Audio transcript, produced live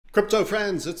Crypto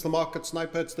friends, it's the market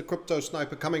sniper, it's the crypto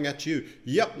sniper coming at you.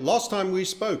 Yep, last time we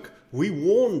spoke, we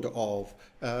warned of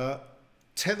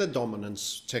tether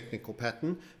dominance technical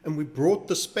pattern, and we brought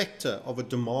the specter of a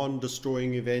demand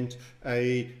destroying event,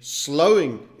 a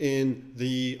slowing in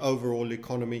the overall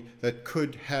economy that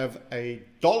could have a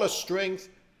dollar strength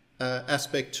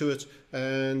aspect to it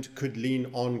and could lean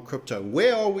on crypto.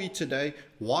 Where are we today?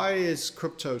 Why is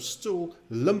crypto still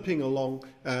limping along?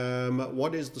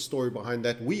 What is the story behind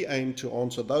that? We aim to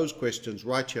answer those questions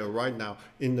right here, right now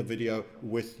in the video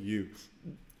with you.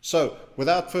 So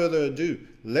without further ado,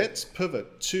 let's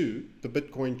pivot to the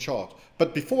Bitcoin chart.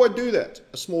 But before I do that,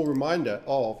 a small reminder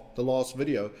of the last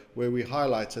video where we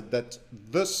highlighted that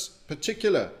this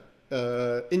particular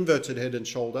inverted head and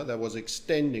shoulder that was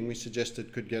extending, we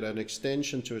suggested could get an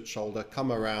extension to its shoulder,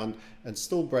 come around and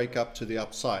still break up to the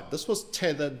upside. This was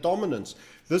tether dominance.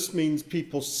 This means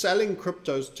people selling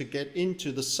cryptos to get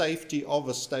into the safety of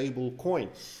a stable coin,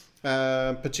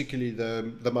 particularly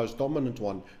the most dominant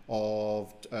one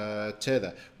of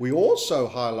tether. We also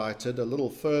highlighted a little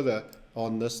further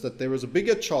on this that there is a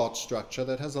bigger chart structure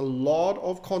that has a lot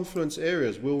of confluence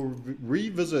areas. We'll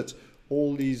revisit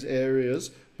all these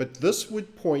areas, but this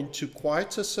would point to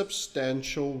quite a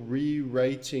substantial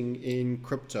re-rating in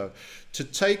crypto to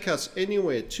take us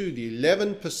anywhere to the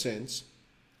 11%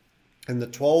 and the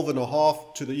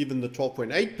 12.5% to even the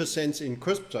 12.8% in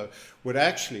crypto would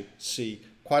actually see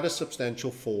quite a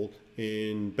substantial fall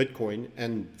in Bitcoin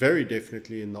and very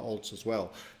definitely in the alts as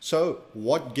well. So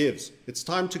what gives? It's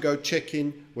time to go check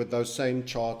in with those same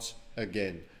charts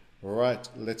again. All right,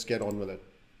 let's get on with it.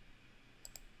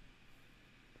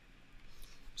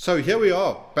 So here we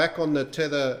are back on the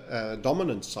tether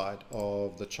dominant side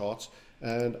of the charts,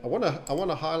 and I want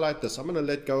to highlight this. I'm going to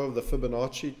let go of the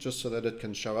Fibonacci just so that it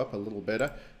can show up a little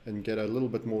better and get a little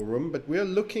bit more room. But we're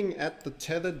looking at the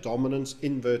tether dominance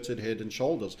inverted head and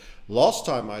shoulders. Last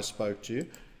time I spoke to you,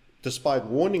 despite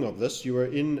warning of this, you were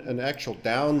in an actual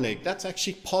down leg. That's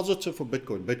actually positive for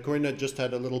Bitcoin. Bitcoin had just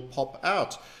had a little pop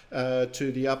out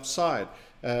to the upside,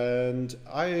 and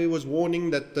I was warning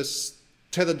that this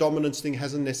tether dominance thing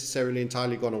hasn't necessarily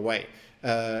entirely gone away,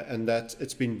 and that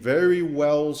it's been very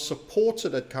well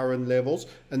supported at current levels,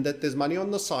 and that there's money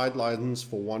on the sidelines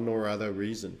for one or other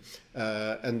reason,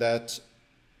 and that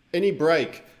any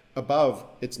break above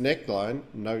its neckline,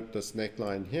 note this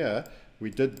neckline here, we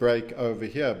did break over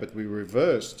here, but we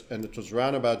reversed, and it was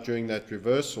roundabout during that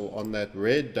reversal on that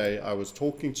red day I was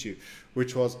talking to you,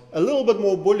 which was a little bit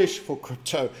more bullish for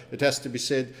crypto, it has to be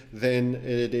said, than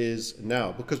it is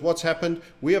now. Because what's happened,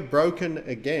 we have broken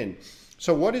again.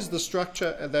 So what is the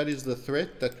structure that is the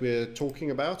threat that we're talking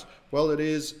about? Well, it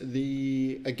is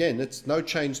again, it's no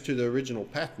change to the original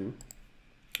pattern,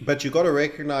 but you've got to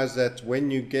recognize that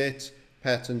when you get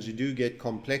patterns, you do get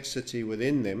complexity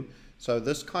within them. So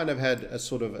this kind of had a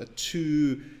sort of a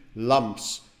two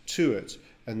lumps to it,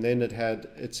 and then it had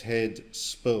its head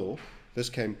spill. This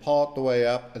came part the way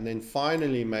up and then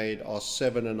finally made our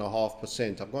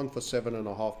 7.5%. I've gone for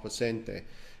 7.5% there,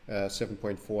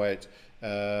 7.48.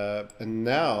 And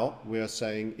now we are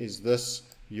saying, is this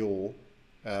your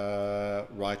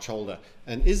right shoulder?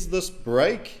 And is this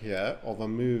break here of a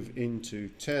move into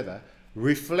tether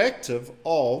reflective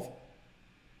of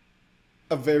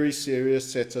a very serious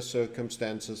set of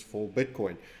circumstances for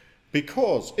Bitcoin?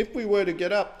 Because if we were to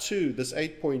get up to this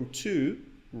 8.2,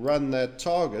 run that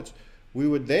target, we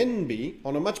would then be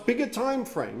on a much bigger time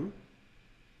frame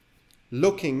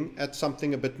looking at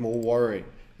something a bit more worrying.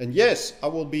 And yes, I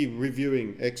will be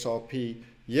reviewing XRP.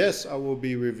 Yes, I will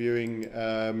be reviewing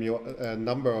a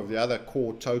number of the other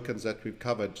core tokens that we've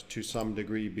covered to some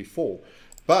degree before.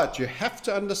 But you have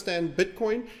to understand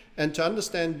Bitcoin, and to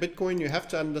understand Bitcoin, you have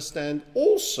to understand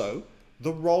also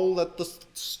the role that the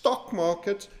stock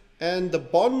market and the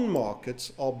bond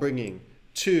markets are bringing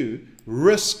to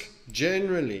risk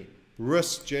generally.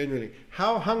 Risk generally.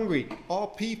 How hungry are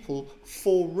people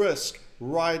for risk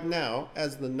right now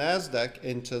as the Nasdaq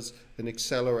enters an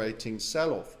accelerating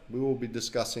sell-off? We will be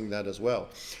discussing that as well.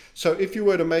 So if you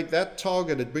were to make that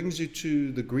target, it brings you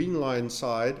to the green line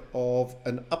side of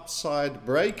an upside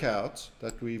breakout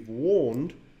that we've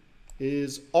warned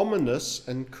is ominous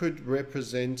and could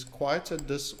represent quite a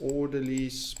disorderly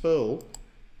spill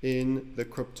in the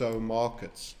crypto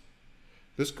markets.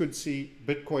 This could see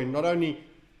Bitcoin not only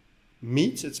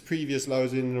meet its previous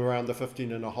lows in and around the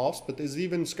 15.5, but there's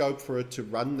even scope for it to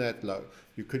run that low.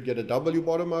 You could get a W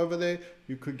bottom over there,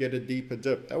 you could get a deeper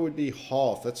dip. That would be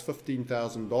half, that's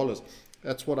 $15,000.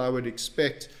 That's what I would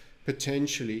expect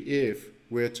potentially if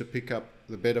we're to pick up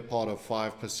the better part of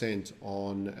 5%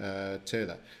 on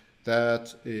Tether.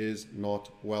 that is not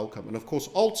welcome. And of course,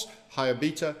 alts, higher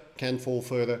beta, can fall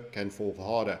further, can fall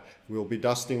harder. We'll be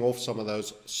dusting off some of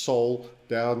those SOL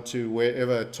down to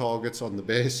wherever it targets on the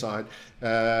bear side.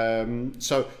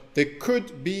 So there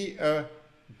could be a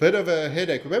bit of a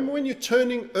headache. Remember, when you're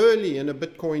turning early in a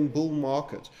Bitcoin bull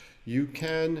market, you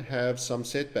can have some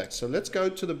setbacks. So let's go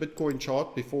to the Bitcoin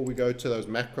chart before we go to those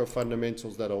macro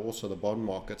fundamentals that are also the bond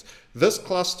markets. This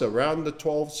cluster around the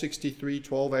 1263,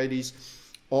 1280s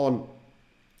on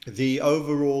the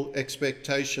overall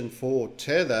expectation for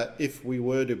Tether, if we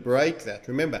were to break that.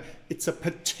 Remember, it's a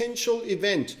potential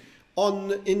event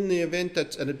in the event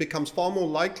that, and it becomes far more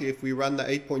likely if we run the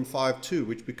 8.52,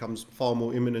 which becomes far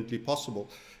more imminently possible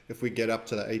if we get up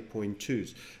to the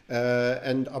 8.2s.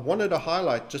 And I wanted to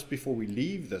highlight just before we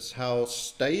leave this, how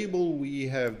stable we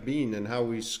have been and how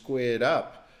we squared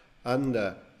up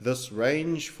under this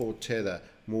range for Tether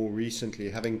more recently.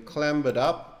 Having clambered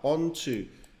up onto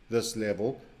this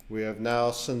level, we have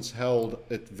now since held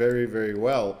it very, very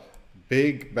well.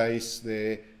 Big base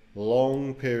there,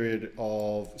 long period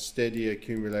of steady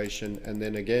accumulation, and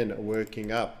then again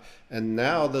working up. And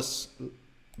now this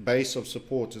base of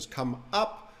support has come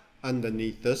up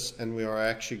underneath this, and we are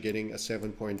actually getting a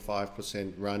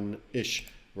 7.5% run-ish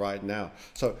right now.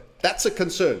 So that's a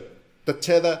concern. The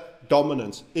Tether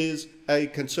dominance is a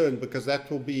concern because that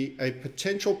will be a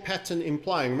potential pattern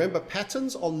implying, remember,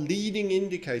 patterns are leading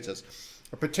indicators,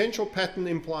 a potential pattern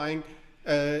implying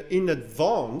in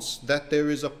advance that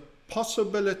there is a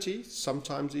possibility,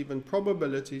 sometimes even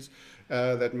probabilities,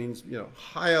 that means, you know,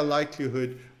 higher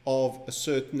likelihood of a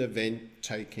certain event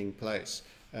taking place.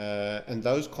 And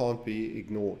those can't be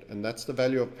ignored, and that's the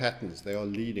value of patterns. They are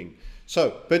leading.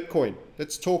 So Bitcoin,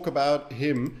 let's talk about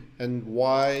him and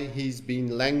why he's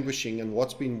been languishing and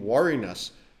what's been worrying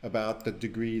us about the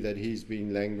degree that he's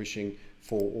been languishing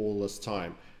for all this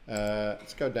time.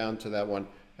 Let's go down to that one,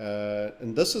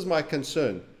 and this is my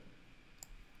concern.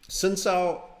 Since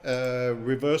our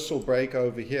reversal break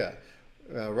over here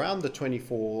around the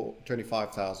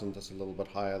 25,000, that's a little bit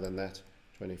higher than that,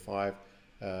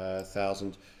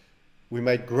 25,000. We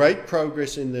made great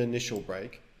progress in the initial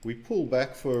break. We pull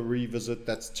back for a revisit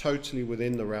that's totally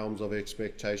within the realms of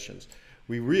expectations.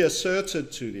 We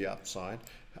reasserted to the upside.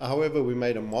 However, we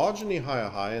made a marginally higher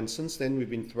high, and since then we've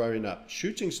been throwing up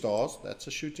shooting stars. That's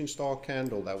a shooting star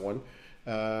candle, that one.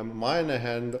 Minor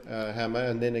hammer,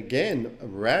 and then again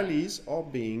rallies are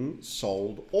being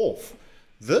sold off.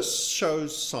 This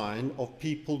shows sign of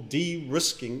people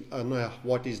de-risking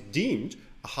what is deemed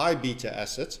a high beta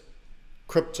asset,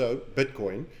 crypto,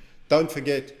 Bitcoin. Don't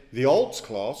forget the alts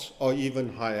class are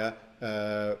even higher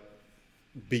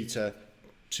beta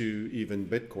to even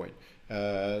Bitcoin.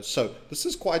 So this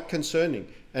is quite concerning.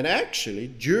 And actually,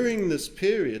 during this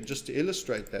period, just to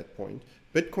illustrate that point,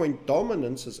 Bitcoin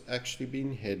dominance has actually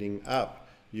been heading up.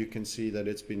 You can see that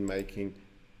it's been making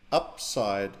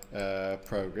upside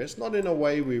progress, not in a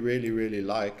way we really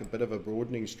like, a bit of a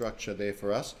broadening structure there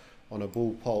for us on a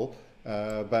bull pole,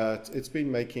 but it's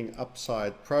been making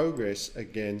upside progress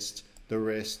against the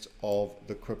rest of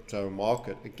the crypto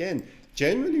market. Again,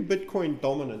 generally Bitcoin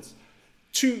dominance,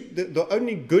 the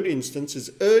only good instance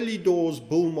is early doors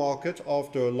bull market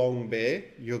after a long bear.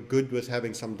 You're good with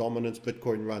having some dominance,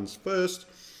 Bitcoin runs first.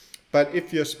 But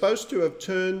if you're supposed to have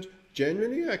turned,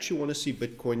 generally you actually want to see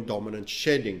Bitcoin dominance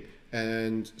shedding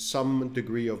and some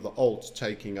degree of the alts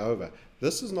taking over.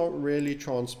 This is not really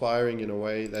transpiring in a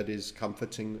way that is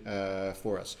comforting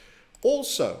for us.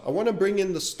 Also, I want to bring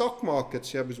in the stock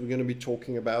markets here because we're going to be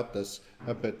talking about this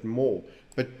a bit more.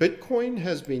 But Bitcoin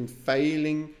has been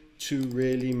failing to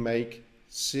really make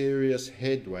serious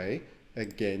headway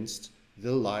against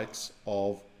the likes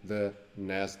of the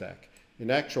NASDAQ.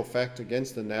 In actual fact,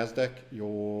 against the NASDAQ,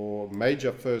 your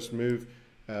major first move,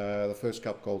 the first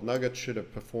cup gold nugget, should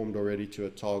have performed already to a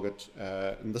target.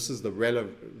 And this is the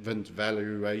relevant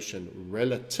valuation,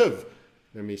 relative,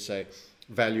 let me say,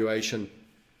 valuation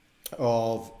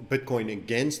of Bitcoin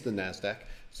against the NASDAQ.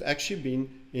 It's actually been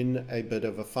in a bit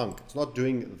of a funk. It's not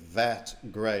doing that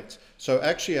great. So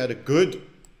actually had a good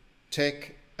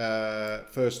tech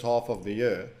first half of the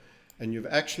year, and you've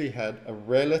actually had a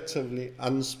relatively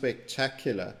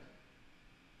unspectacular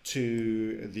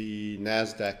to the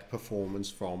NASDAQ performance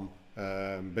from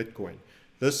Bitcoin.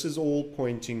 This is all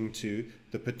pointing to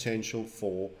the potential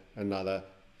for another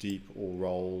deep or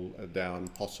roll down,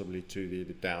 possibly to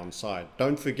the downside.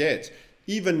 Don't forget,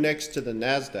 even next to the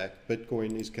NASDAQ,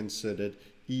 Bitcoin is considered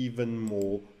even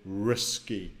more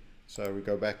risky. So we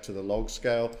go back to the log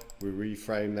scale, we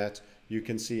reframe that. You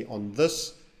can see on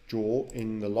this draw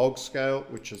in the log scale,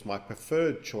 which is my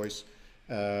preferred choice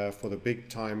for the big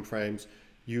time frames,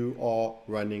 you are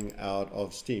running out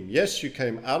of steam. Yes, you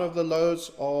came out of the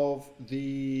lows of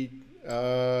the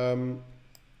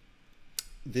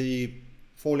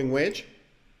falling wedge,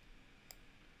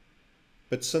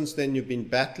 but since then you've been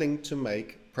battling to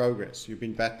make progress. You've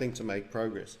been battling to make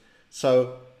progress.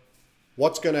 So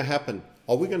what's going to happen?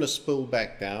 Are we going to spill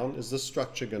back down? Is this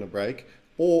structure going to break?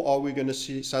 Or are we going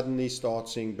to suddenly start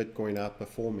seeing Bitcoin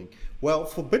outperforming? Well,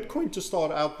 for Bitcoin to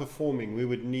start outperforming, we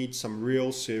would need some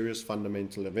real serious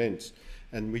fundamental events.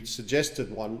 And we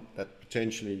suggested one that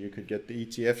potentially you could get the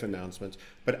ETF announcement.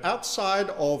 But outside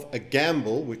of a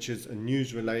gamble, which is a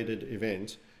news-related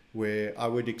event, where I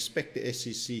would expect the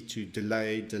SEC to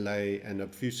delay, and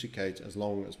obfuscate as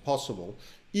long as possible,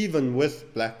 even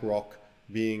with BlackRock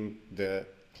being the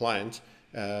client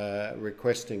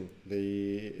requesting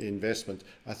the investment.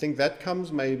 I think that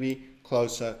comes maybe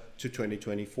closer to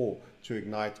 2024 to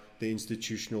ignite the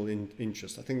institutional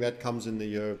interest. I think that comes in the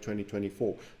year of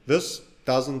 2024. This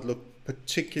doesn't look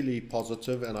particularly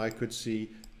positive, and I could see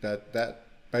that that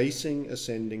basing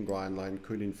ascending grind line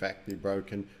could in fact be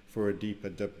broken for a deeper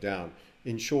dip down.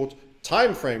 In short,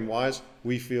 time frame wise,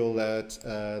 we feel that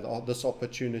this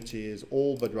opportunity is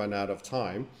all but run out of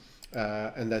time,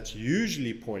 and that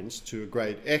usually points to a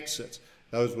great exit.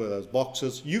 Those were those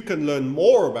boxes. You can learn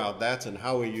more about that and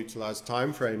how we utilize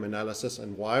time frame analysis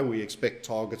and why we expect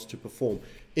targets to perform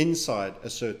inside a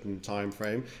certain time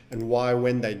frame, and why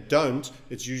when they don't,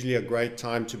 it's usually a great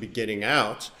time to be getting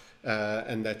out,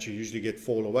 and that you usually get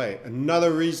fall away.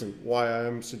 Another reason why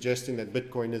I'm suggesting that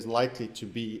Bitcoin is likely to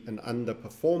be an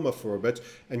underperformer for a bit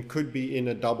and could be in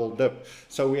a double dip.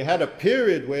 So we had a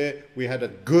period where we had a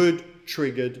good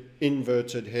triggered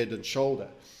inverted head and shoulder,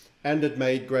 and it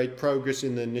made great progress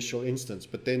in the initial instance,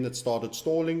 but then it started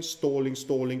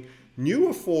stalling.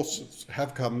 Newer forces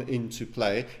have come into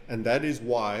play, and that is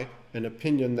why an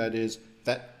opinion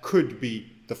that could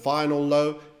be the final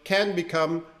low can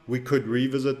become, we could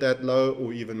revisit that low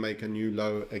or even make a new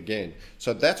low again.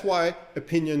 So that's why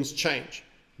opinions change.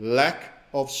 Lack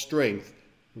of strength,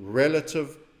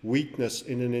 relative weakness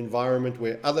in an environment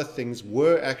where other things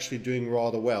were actually doing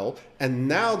rather well, and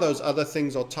now those other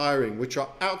things are tiring, which are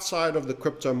outside of the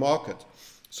crypto market.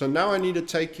 So now I need to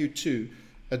take you to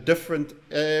a different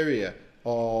area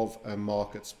of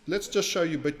markets. Let's just show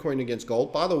you Bitcoin against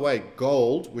gold. By the way,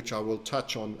 gold, which I will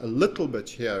touch on a little bit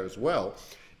here as well,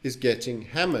 is getting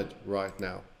hammered right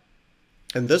now.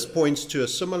 And this points to a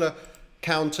similar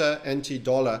counter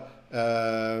anti-dollar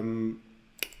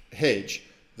hedge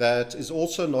that is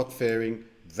also not faring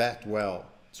that well.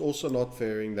 It's also not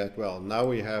faring that well. Now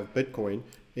we have Bitcoin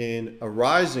in a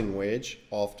rising wedge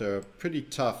after a pretty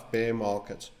tough bear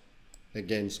market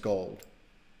against gold.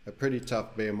 A pretty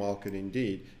tough bear market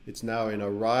indeed. It's now in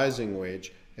a rising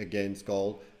wedge against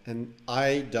gold, and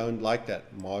I don't like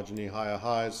that. Marginally higher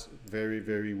highs, very,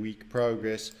 very weak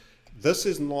progress. This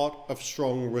is not a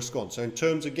strong risk on. So in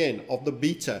terms again of the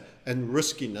beta and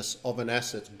riskiness of an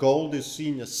asset, gold is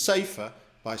seen as safer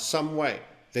by some way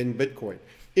than Bitcoin.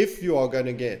 If you are going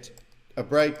to get a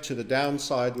break to the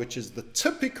downside, which is the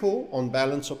typical on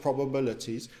balance of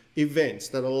probabilities events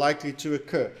that are likely to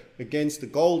occur against the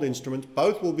gold instrument,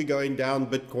 both will be going down,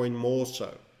 Bitcoin more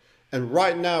so. And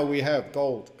right now we have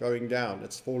gold going down.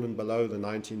 It's fallen below the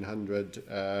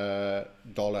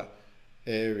 $1,900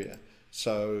 area.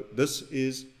 So this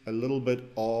is a little bit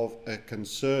of a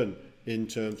concern in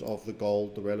terms of the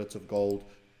gold, the relative gold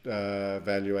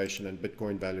valuation and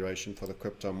Bitcoin valuation for the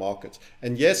crypto markets.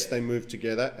 And yes, they move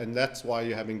together, and that's why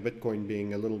you're having Bitcoin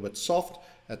being a little bit soft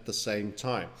at the same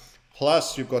time.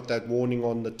 Plus you've got that warning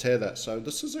on the tether. So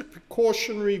this is a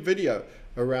precautionary video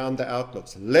around the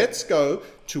outlooks. Let's go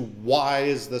to why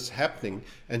is this happening,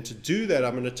 and to do that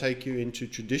I'm going to take you into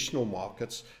traditional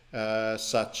markets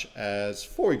such as,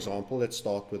 for example, let's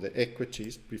start with the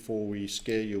equities before we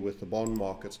scare you with the bond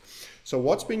markets. So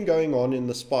what's been going on in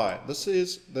the SPY? This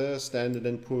is the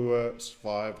Standard & Poor's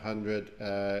 500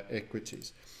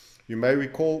 equities. You may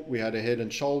recall we had a head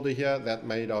and shoulder here that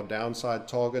made our downside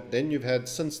target. Then you've had,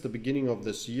 since the beginning of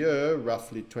this year,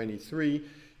 roughly 23,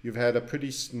 you've had a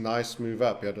pretty nice move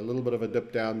up. You had a little bit of a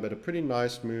dip down, but a pretty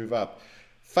nice move up.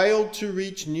 Failed to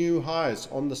reach new highs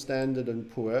on the Standard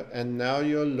 & Poor, and now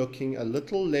you're looking a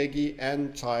little leggy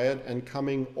and tired and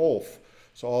coming off.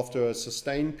 So after a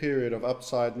sustained period of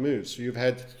upside moves, so you've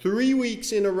had 3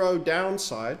 weeks in a row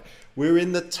downside. We're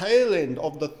in the tail end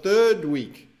of the third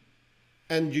week,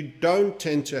 and you don't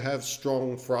tend to have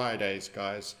strong Fridays,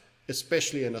 guys,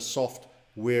 especially in a soft,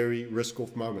 weary,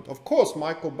 risk-off moment. Of course,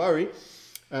 Michael Burry,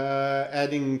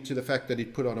 adding to the fact that he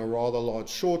put on a rather large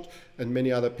short, and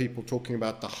many other people talking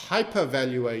about the hyper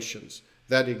valuations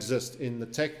that exist in the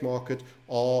tech market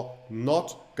are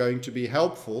not going to be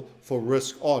helpful for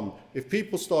risk on. If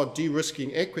people start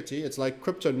de-risking equity, it's like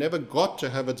crypto never got to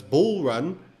have its bull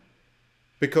run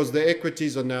because the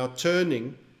equities are now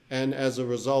turning, and as a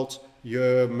result,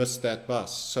 you missed that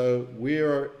bus. So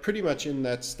we're pretty much in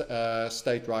that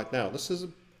state right now. This is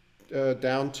a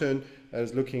downturn that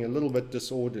is looking a little bit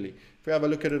disorderly. If we have a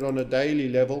look at it on a daily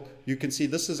level, you can see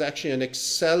this is actually an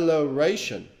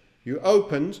acceleration. You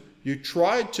opened, you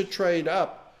tried to trade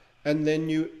up, and then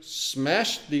you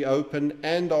smashed the open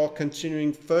and are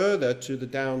continuing further to the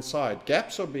downside.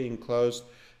 Gaps are being closed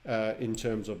in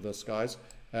terms of this, guys.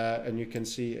 And you can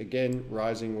see, again,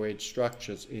 rising wedge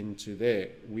structures into there.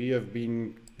 We have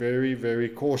been very, very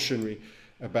cautionary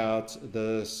about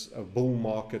this bull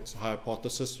market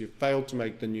hypothesis. You failed to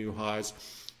make the new highs.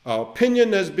 Our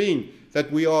opinion has been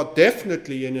that we are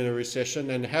definitely in a recession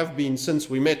and have been since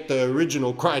we met the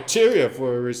original criteria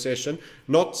for a recession,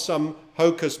 not some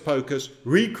hocus pocus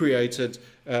recreated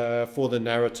for the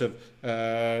narrative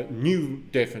new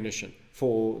definition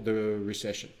for the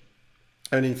recession.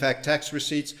 And in fact, tax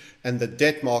receipts and the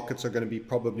debt markets are going to be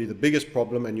probably the biggest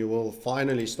problem, and you will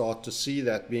finally start to see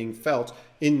that being felt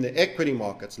in the equity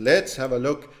markets. Let's have a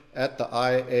look at the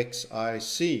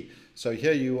IXIC. So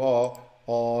here you are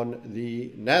on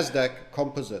the NASDAQ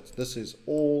composite. This is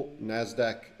all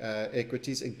NASDAQ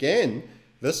equities. Again,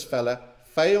 this fella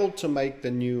failed to make the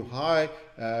new high.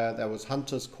 That was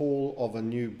Hunter's call of a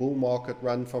new bull market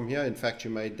run from here. In fact,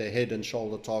 you made the head and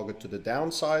shoulder target to the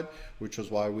downside, which was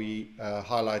why we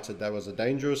highlighted that was a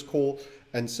dangerous call.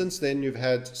 And since then, you've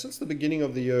had, since the beginning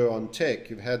of the year on tech,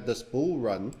 you've had this bull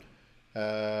run,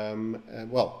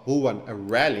 bull run, a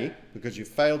rally, because you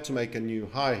failed to make a new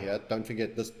high here. Don't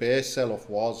forget, this bear sell-off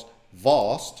was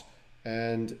vast,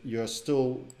 and you're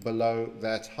still below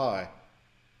that high.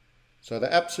 So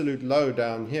the absolute low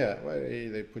down here, well,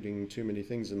 they're putting too many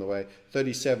things in the way,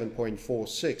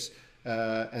 37.46,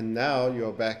 and now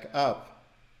you're back up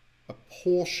a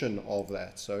portion of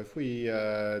that. So if we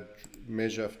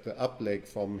measure the up leg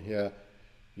from here,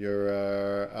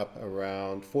 you're up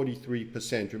around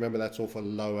 43%. Remember, that's off a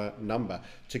lower number.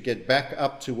 To get back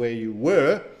up to where you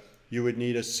were, you would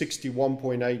need a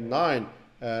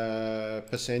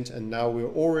 61.89%, and now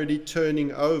we're already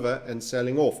turning over and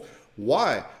selling off.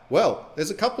 Why? Well,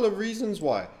 there's a couple of reasons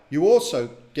why. You're also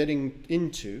getting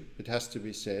into, it has to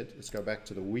be said, let's go back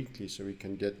to the weekly so we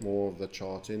can get more of the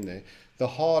chart in there, the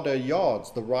harder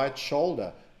yards, the right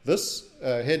shoulder. This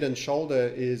head and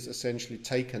shoulder is essentially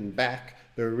taken back.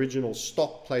 The original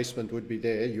stop placement would be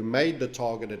there. You made the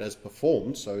target, it has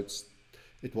performed, so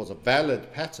it was a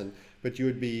valid pattern, but you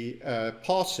would be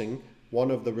passing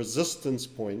one of the resistance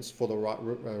points for the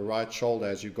right shoulder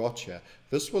as you got here.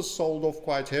 This was sold off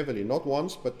quite heavily, not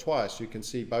once, but twice. You can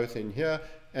see both in here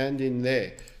and in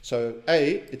there. So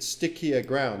A, it's stickier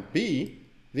ground. B,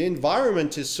 the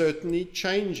environment is certainly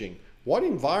changing. What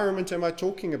environment am I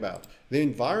talking about? The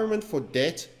environment for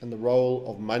debt and the role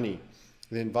of money.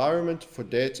 The environment for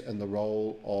debt and the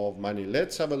role of money.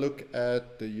 Let's have a look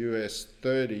at the US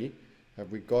 30.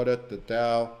 Have we got it? The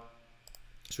Dow.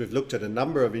 So we've looked at a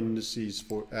number of indices,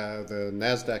 for the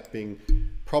NASDAQ being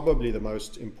probably the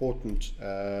most important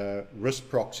risk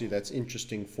proxy that's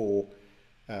interesting for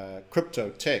crypto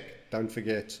tech. Don't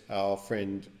forget our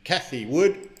friend Kathy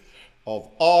Wood of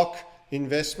ARK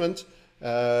Investment.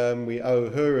 We owe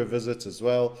her a visit as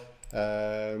well.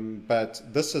 But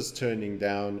this is turning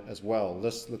down as well.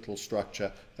 This little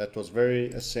structure that was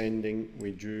very ascending,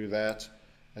 we drew that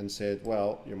and said,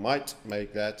 well, you might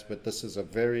make that, but this is a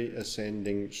very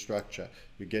ascending structure.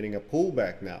 You're getting a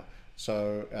pullback now.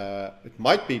 So it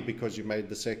might be because you made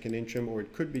the second interim, or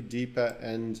it could be deeper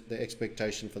and the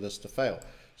expectation for this to fail.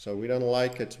 So we don't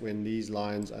like it when these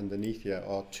lines underneath here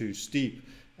are too steep.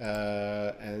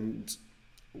 And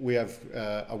we have,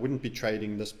 I wouldn't be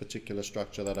trading this particular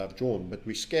structure that I've drawn, but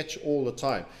we sketch all the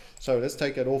time. So let's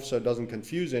take it off so it doesn't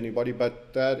confuse anybody,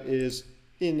 but that is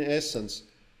in essence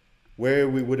where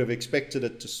we would have expected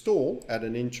it to stall at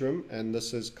an interim, and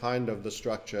this is kind of the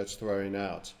structure it's throwing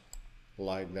out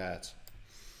like that.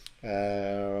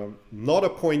 Not a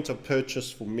point of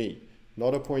purchase for me,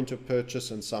 not a point of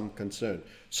purchase and some concern.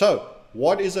 So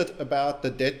what is it about the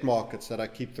debt markets that I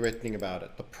keep threatening about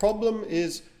it? The problem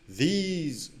is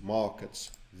these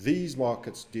markets,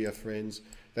 dear friends,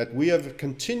 that we have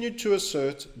continued to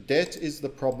assert debt is the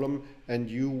problem, and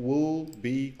you will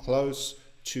be close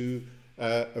to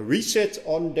a reset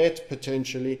on debt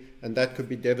potentially, and that could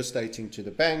be devastating to the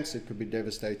banks. It could be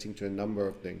devastating to a number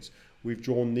of things. We've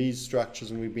drawn these structures,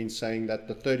 and we've been saying that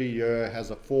the 30-year has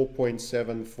a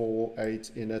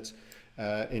 4.748 in it,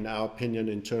 in our opinion,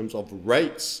 in terms of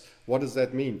rates. What does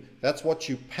that mean? That's what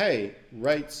you pay.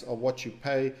 Rates are what you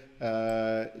pay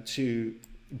to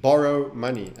borrow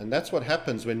money. And that's what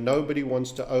happens when nobody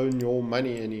wants to own your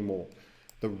money anymore.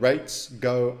 The rates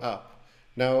go up.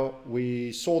 Now,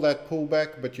 we saw that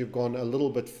pullback, but you've gone a little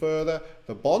bit further.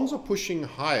 The bonds are pushing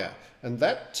higher, and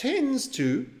that tends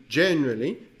to,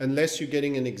 generally, unless you're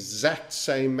getting an exact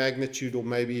same magnitude or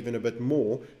maybe even a bit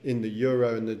more in the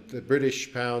euro and the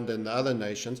British pound and the other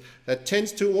nations, that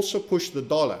tends to also push the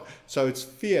dollar. So it's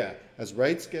fear. As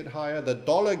rates get higher, the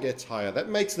dollar gets higher. That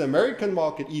makes the American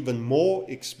market even more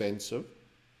expensive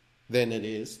than it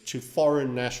is to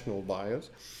foreign national buyers.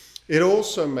 It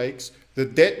also makes the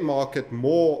debt market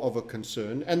more of a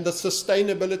concern, and the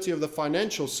sustainability of the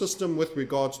financial system with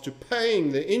regards to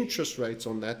paying the interest rates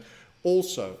on that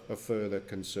also a further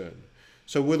concern.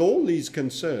 So with all these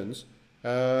concerns,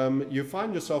 you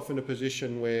find yourself in a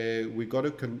position where we got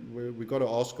to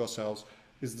ask ourselves,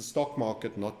 is the stock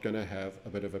market not going to have a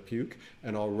bit of a puke,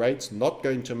 and are rates not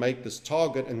going to make this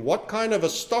target? And what kind of a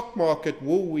stock market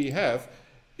will we have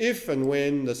if and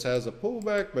when this has a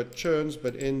pullback but churns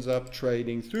but ends up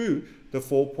trading through the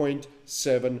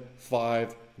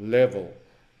 4.75 level?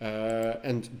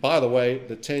 And by the way,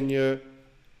 the 10-year,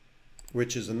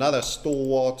 which is another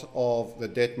stalwart of the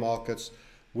debt markets,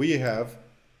 we have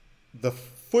the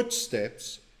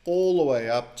footsteps all the way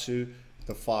up to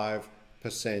the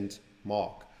 5%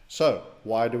 mark. So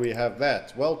why do we have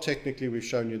that? Well, technically we've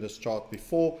shown you this chart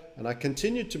before, and I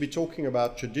continue to be talking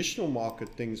about traditional market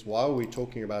things while we're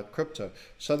talking about crypto,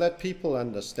 so that people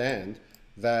understand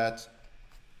that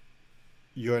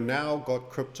you're now got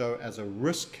crypto as a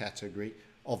risk category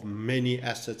of many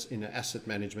assets in an asset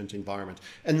management environment.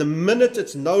 And the minute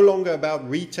it's no longer about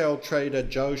retail trader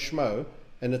Joe Schmo,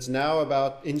 and it's now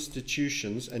about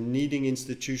institutions and needing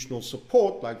institutional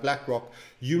support like BlackRock,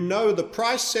 you know the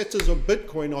price setters of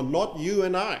Bitcoin are not you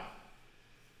and I.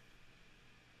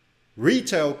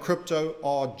 Retail crypto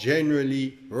are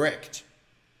generally wrecked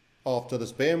after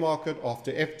this bear market,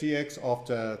 after FTX,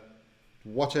 after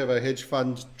whatever hedge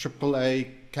fund, AAA,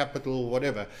 Capital,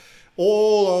 whatever.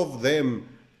 All of them,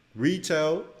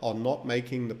 retail, are not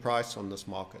making the price on this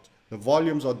market. The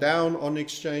volumes are down on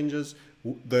exchanges.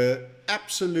 The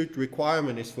absolute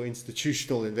requirement is for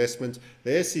institutional investment.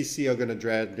 The SEC are going to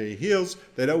drag their heels.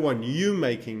 They don't want you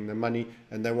making the money,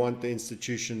 and they want the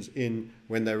institutions in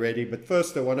when they're ready. But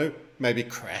first they want to maybe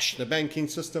crash the banking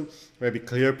system, maybe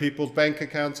clear people's bank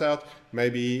accounts out,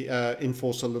 maybe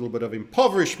enforce a little bit of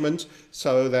impoverishment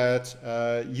so that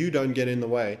you don't get in the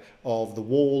way of the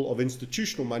wall of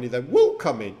institutional money that will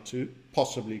come into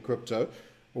possibly crypto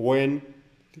when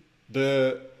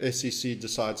the SEC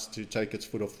decides to take its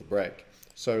foot off the brake.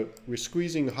 So we're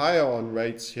squeezing higher on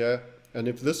rates here, and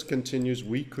if this continues,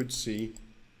 we could see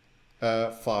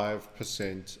a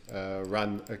 5%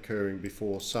 run occurring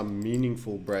before some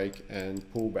meaningful break and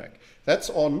pullback. That's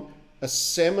on a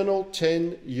seminal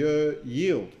 10-year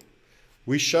yield.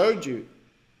 We showed you,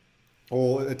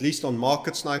 or at least on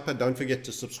Market Sniper, don't forget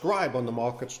to subscribe on the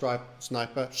Market Sniper,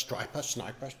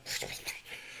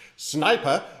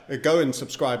 go and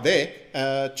subscribe there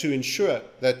to ensure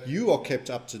that you are kept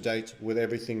up to date with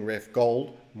everything Ref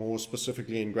Gold, more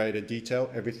specifically in greater detail,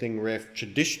 everything Ref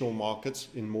traditional markets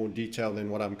in more detail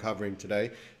than what I'm covering today,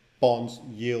 bonds,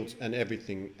 yields, and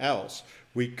everything else.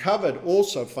 We covered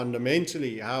also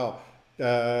fundamentally how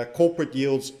corporate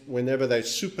yields, whenever they're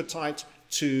super tight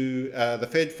to the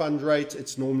Fed fund rate,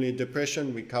 it's normally a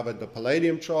depression. We covered the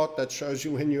palladium chart that shows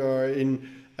you when you are in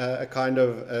a kind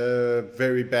of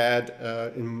very bad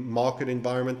market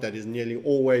environment that is nearly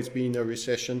always been a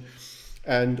recession.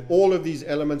 And all of these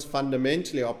elements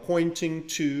fundamentally are pointing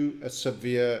to a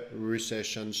severe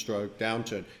recession stroke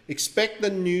downturn. Expect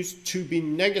the news to be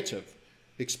negative.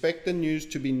 Expect the news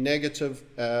to be negative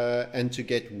and to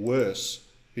get worse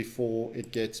before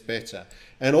it gets better.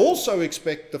 And also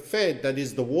expect the Fed, that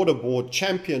is the waterboard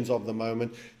champions of the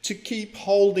moment, to keep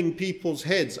holding people's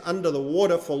heads under the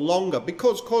water for longer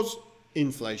because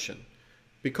inflation.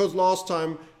 Because last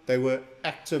time they were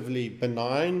actively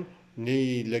benign,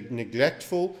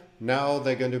 neglectful, now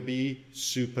they're going to be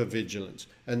super vigilant.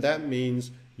 And that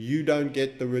means you don't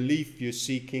get the relief you're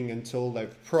seeking until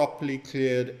they've properly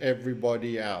cleared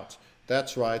everybody out.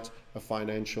 That's right, a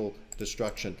financial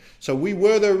destruction. So we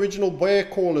were the original bear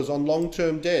callers on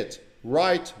long-term debt,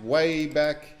 right way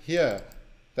back here.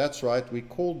 That's right, we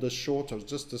called this short. I was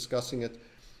just discussing it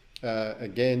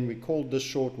again. We called this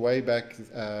short way back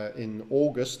in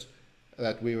August,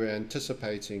 that we were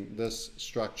anticipating this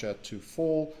structure to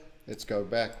fall. Let's go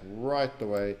back right the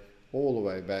way, all the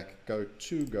way back. Go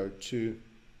to.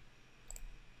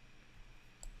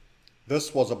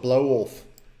 this was a blow-off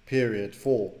period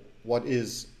for what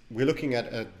is, we're looking at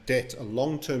a debt, a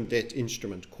long-term debt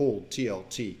instrument called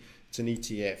TLT. It's an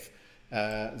ETF.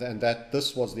 And that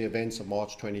this was the events of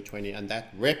March 2020, and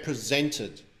that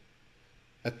represented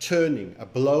a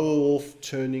blow-off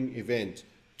turning event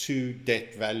to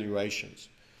debt valuations.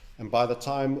 And by the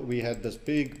time we had this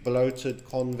big bloated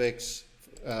convex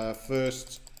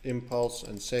first impulse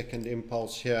and second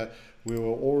impulse here, we were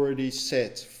already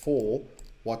set for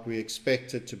what we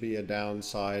expected to be a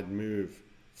downside move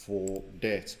for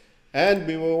debt. And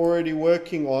we were already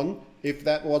working on, if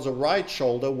that was a right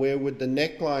shoulder, where would the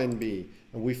neckline be?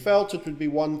 And we felt it would be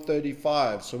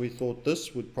 135, so we thought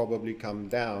this would probably come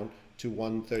down to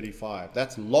 135.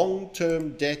 That's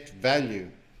long-term debt value.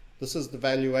 This is the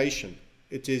valuation.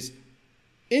 It is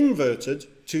inverted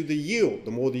to the yield.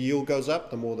 The more the yield goes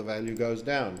up, the more the value goes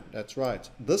down. That's right.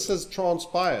 This has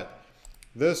transpired.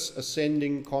 This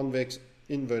ascending convex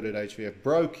inverted HVF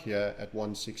broke here at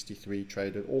 163,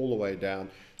 traded all the way down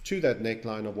to that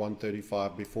neckline of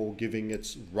 135 before giving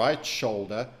its right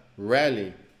shoulder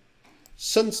rally.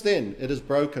 Since then, it has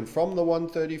broken from the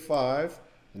 135.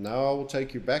 And now I will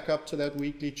take you back up to that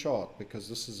weekly chart, because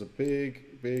this is a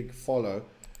big follow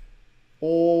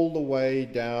all the way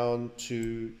down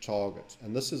to target.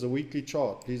 And this is a weekly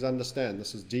chart. Please understand,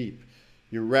 this is deep.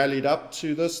 You rallied up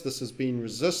to this. This has been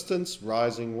resistance,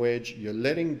 rising wedge. You're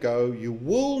letting go. You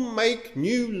will make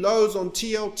new lows on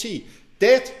TLT.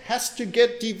 Debt has to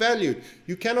get devalued.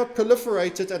 You cannot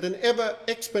proliferate it at an ever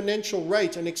exponential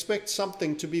rate and expect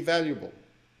something to be valuable.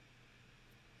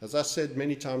 As I said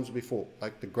many times before,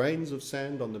 like the grains of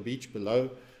sand on the beach below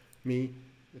me,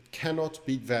 it cannot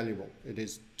be valuable. It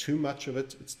is too much of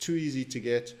it. It's too easy to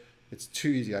get. It's too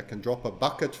easy. I can drop a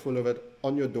bucket full of it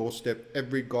on your doorstep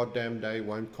every goddamn day.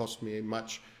 Won't cost me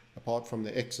much apart from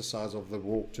the exercise of the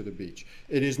walk to the beach.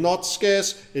 It is not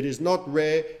scarce. It is not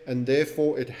rare, and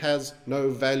therefore it has no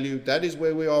value. That is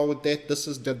where we are with debt. This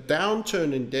is the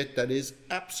downturn in debt that is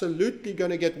absolutely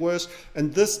going to get worse,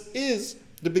 and this is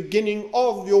the beginning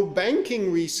of your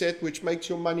banking reset, which makes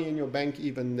your money in your bank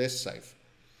even less safe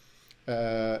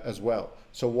as well.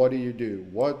 So what do you do?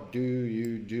 What do?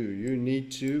 You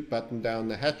need to button down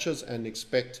the hatches and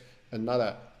expect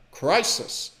another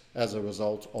crisis as a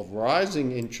result of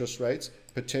rising interest rates,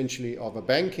 potentially of a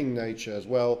banking nature as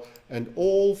well, and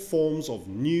all forms of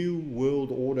new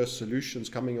world order solutions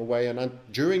coming away. And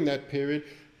during that period,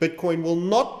 Bitcoin will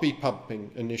not be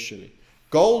pumping initially.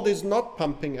 Gold is not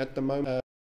pumping at the moment.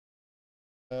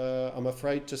 I'm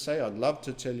afraid to say, I'd love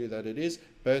to tell you that it is,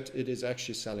 but it is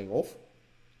actually selling off.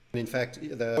 In fact,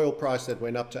 the oil price that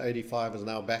went up to 85 is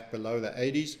now back below the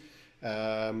 80s.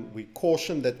 We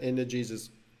cautioned that energies is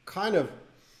kind of,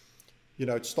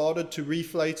 it started to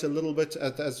reflate a little bit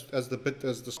as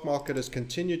the stock market has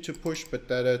continued to push, but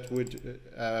that it would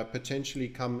potentially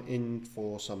come in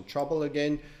for some trouble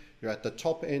again. You're at the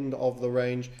top end of the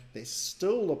range. There's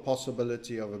still a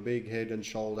possibility of a big head and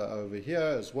shoulder over here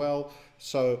as well.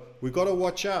 So we've got to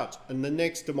watch out. And the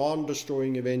next demand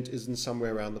destroying event isn't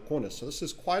somewhere around the corner. So this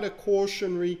is quite a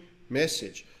cautionary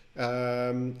message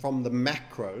from the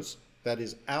macros that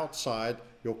is outside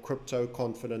your crypto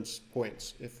confidence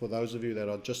points, for those of you that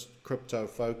are just crypto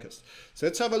focused. So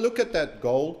let's have a look at that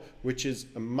gold, which is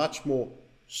a much more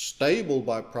stable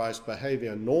by price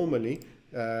behavior normally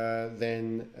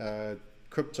than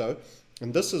crypto.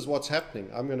 And this is what's happening.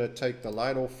 I'm going to take the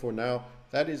light off for now.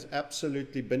 That is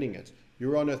absolutely binning it.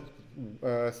 You're on a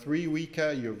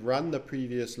 3-weeker, you've run the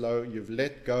previous low, you've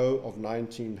let go of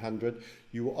 1900.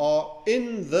 You are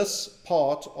in this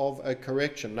part of a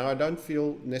correction. Now, I don't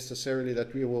feel necessarily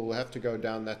that we will have to go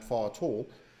down that far at all.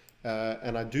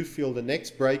 And I do feel the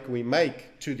next break we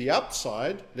make to the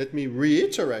upside, let me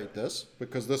reiterate this,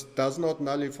 because this does not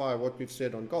nullify what we've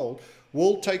said on gold,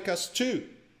 will take us to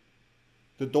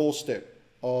the doorstep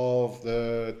of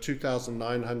the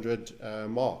 2,900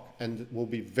 mark, and will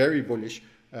be very bullish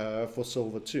for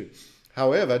silver too.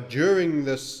 However, during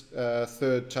this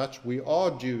third touch, we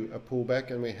are due a pullback,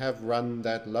 and we have run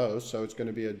that low, so it's going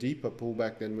to be a deeper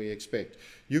pullback than we expect.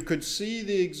 You could see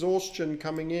the exhaustion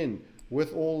coming in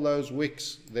with all those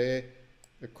wicks there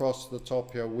across the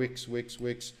top here, wicks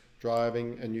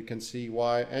driving, and you can see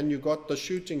why. And you got the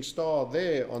shooting star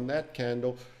there on that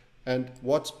candle. And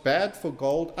what's bad for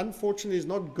gold, unfortunately, is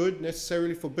not good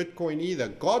necessarily for Bitcoin either.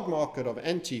 God market of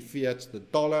anti-fiat, the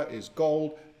dollar is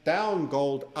gold, down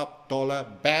gold, up dollar,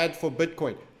 bad for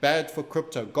Bitcoin, bad for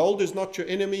crypto. Gold is not your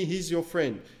enemy, he's your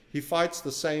friend. He fights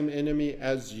the same enemy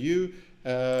as you.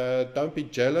 Don't be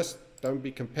jealous, don't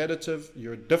be competitive,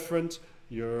 you're different,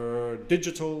 you're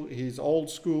digital, he's old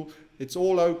school. It's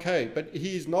all okay, but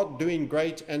he's not doing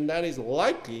great, and that is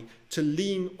likely to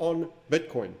lean on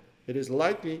Bitcoin. It is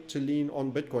likely to lean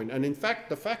on Bitcoin. And in fact,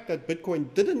 the fact that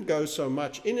Bitcoin didn't go so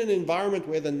much in an environment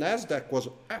where the NASDAQ was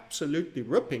absolutely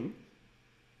ripping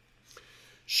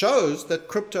shows that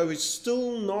crypto is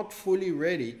still not fully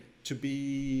ready to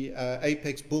be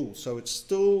apex bull. So it's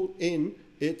still in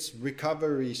its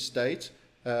recovery state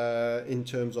in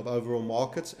terms of overall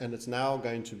markets, and it's now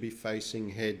going to be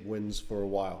facing headwinds for a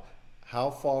while. How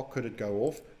far could it go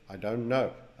off? I don't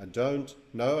know. I don't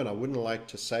know, and I wouldn't like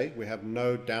to say. We have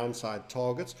no downside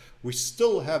targets. We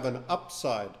still have an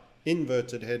upside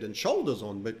inverted head and shoulders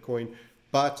on Bitcoin,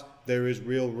 but there is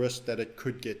real risk that it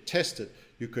could get tested.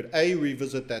 You could A,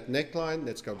 revisit that neckline.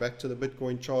 Let's go back to the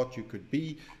Bitcoin chart. You could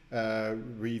B,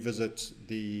 revisit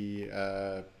the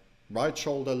right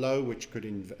shoulder low, which could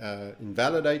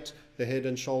invalidate the head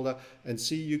and shoulder, and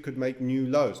C, you could make new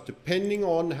lows. Depending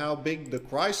on how big the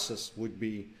crisis would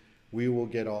be, we will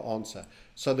get our answer.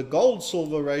 So the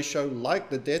gold-silver ratio, like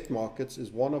the debt markets,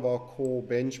 is one of our core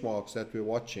benchmarks that we're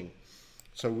watching.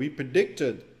 So we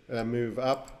predicted a move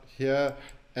up here,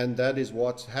 and that is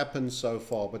what's happened so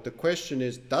far. But the question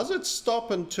is, does it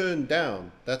stop and turn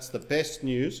down? That's the best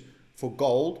news for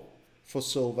gold, for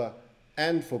silver,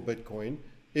 and for Bitcoin,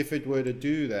 if it were to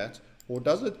do that. Or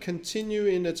does it continue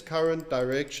in its current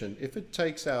direction? If it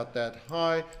takes out that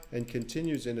high and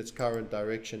continues in its current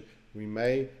direction, we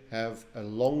may have a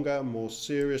longer, more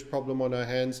serious problem on our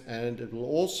hands, and it will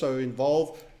also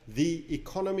involve the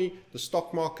economy, the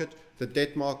stock market, the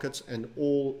debt markets, and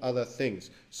all other things.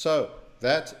 So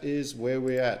that is where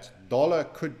we're at. Dollar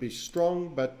could be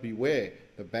strong, but beware,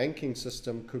 the banking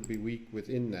system could be weak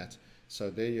within that. So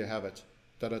there you have it.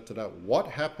 What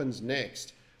happens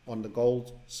next on the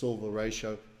gold-silver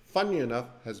ratio, funny enough,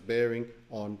 has bearing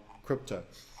on crypto.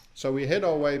 So we head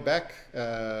our way back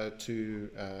to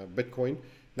Bitcoin.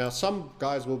 Now some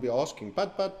guys will be asking,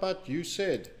 but you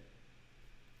said,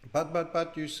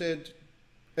 but you said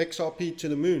XRP to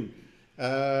the moon.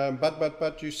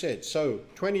 But you said, so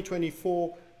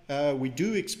 2024, we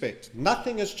do expect,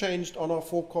 nothing has changed on our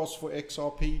forecast for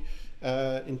XRP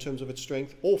in terms of its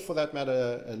strength, or for that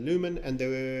matter, Lumen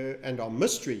and our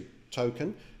mystery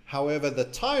token. However, the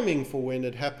timing for when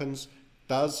it happens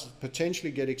does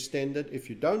potentially get extended. If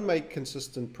you don't make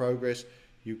consistent progress,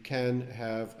 you can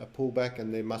have a pullback,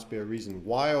 and there must be a reason.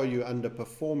 Why are you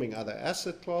underperforming other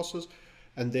asset classes?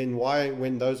 And then why,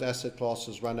 when those asset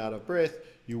classes run out of breath,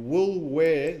 you will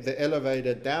wear the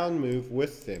elevator down move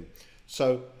with them.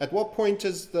 So at what point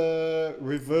is the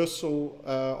reversal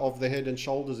of the head and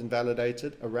shoulders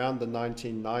invalidated? Around the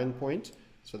 19.9 point.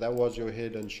 So that was your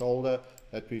head and shoulder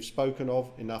that we've spoken of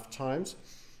enough times.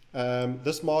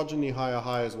 This marginally higher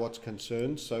high is what's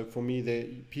concerned. So for me,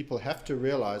 people have to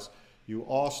realize you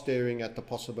are staring at the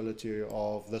possibility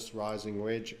of this rising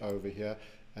wedge over here,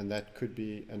 and that could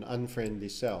be an unfriendly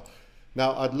sell.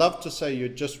 Now, I'd love to say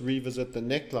you'd just revisit the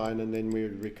neckline and then we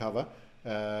would recover.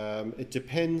 It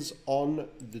depends on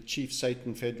the Chief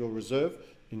Satan Federal Reserve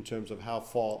in terms of how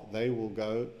far they will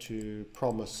go to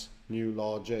promise new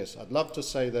largesse. I'd love to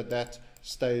say that that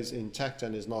stays intact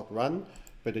and is not run,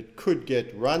 but it could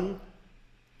get run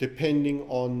depending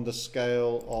on the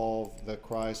scale of the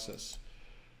crisis.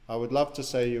 I would love to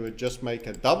say you would just make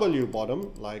a W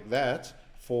bottom like that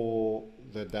for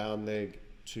the down leg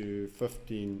to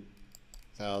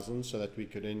 15,000, so that we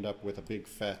could end up with a big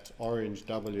fat orange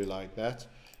W like that,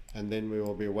 and then we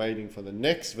will be waiting for the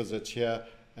next visit here,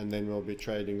 and then we'll be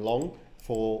trading long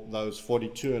for those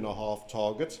 42.5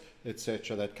 targets,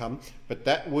 etc. that come. But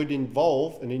that would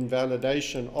involve an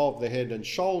invalidation of the head and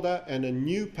shoulder and a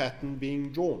new pattern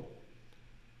being drawn.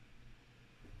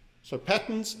 So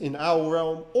patterns in our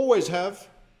realm always have,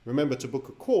 remember to book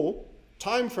a call,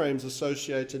 time frames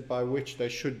associated by which they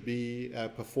should be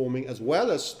performing, as well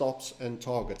as stops and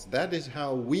targets. That is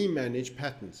how we manage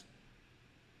patterns.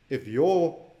 If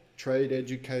your trade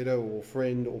educator or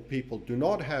friend or people do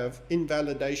not have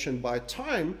invalidation by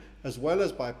time as well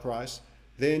as by price,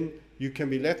 then you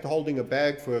can be left holding a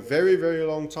bag for a very, very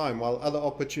long time while other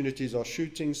opportunities are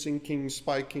shooting, sinking,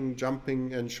 spiking,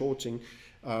 jumping, and shorting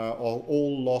are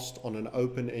all lost on an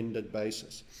open-ended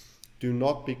basis. Do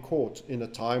not be caught in a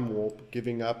time warp,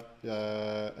 giving up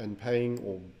and paying,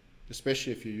 or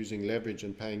especially if you're using leverage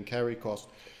and paying carry cost,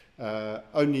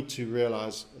 only to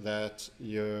realize that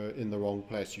you're in the wrong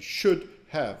place. You should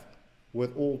have,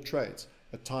 with all trades,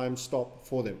 a time stop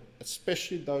for them,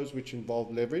 especially those which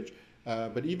involve leverage.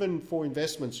 But even for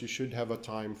investments, you should have a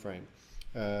time frame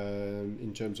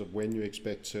in terms of when you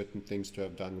expect certain things to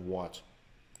have done what.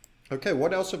 Okay,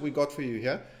 what else have we got for you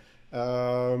here?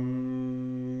 So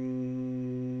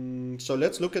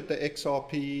let's look at the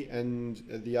XRP and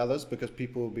the others, because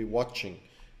people will be watching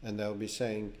and they'll be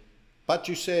saying, but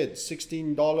you said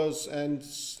 $16 and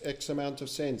X amount of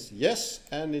cents. Yes,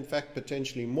 and in fact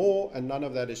potentially more, and none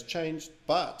of that has changed.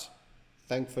 But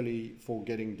thankfully, for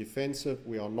getting defensive,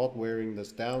 we are not wearing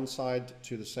this downside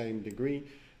to the same degree.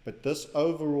 But this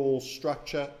overall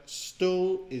structure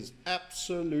still is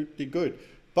absolutely good.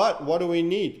 But what do we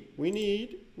need? We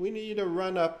need a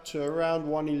run up to around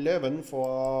 111 for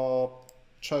our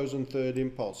chosen third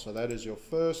impulse. So that is your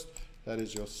first, that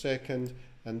is your second,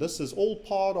 and this is all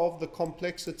part of the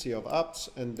complexity of ups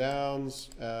and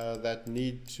downs that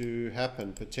need to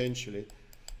happen potentially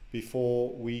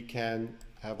before we can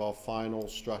have our final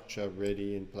structure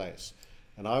ready in place.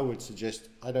 And I would suggest,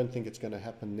 I don't think it's going to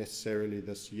happen necessarily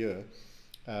this year.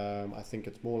 I think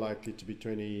it's more likely to be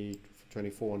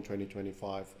 2024 and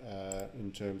 2025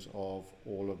 in terms of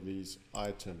all of these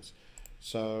items.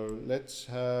 So let's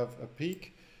have a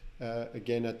peek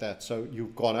again at that. So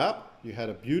you've gone up, you had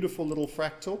a beautiful little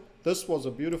fractal. This was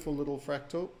a beautiful little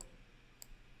fractal,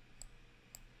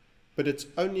 but it's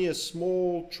only a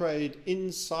small trade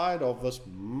inside of this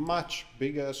much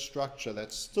bigger structure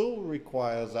that still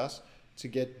requires us to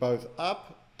get both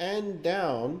up and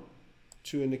down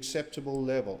to an acceptable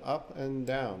level, up and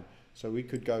down. So we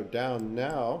could go down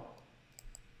now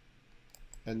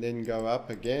and then go up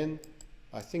again.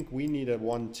 I think we need a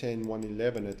 110,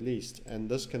 111 at least, and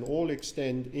this can all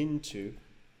extend into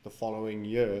the following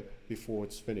year before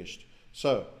it's finished.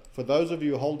 So for those of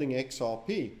you holding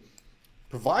XRP,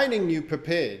 providing you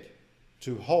prepared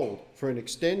to hold for an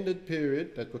extended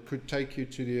period that could take you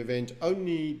to the event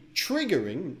only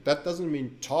triggering, that doesn't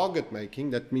mean target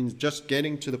making, that means just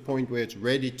getting to the point where it's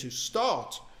ready to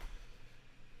start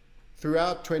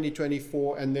throughout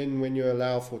 2024, and then when you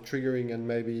allow for triggering and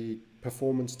maybe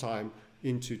performance time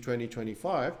into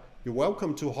 2025, you're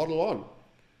welcome to hodl on.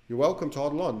 You're welcome to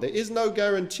hodl on. There is no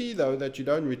guarantee though that you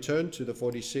don't return to the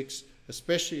 46,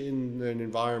 especially in an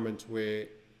environment where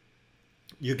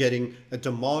you're getting a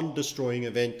demand destroying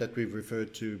event that we've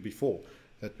referred to before,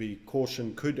 that we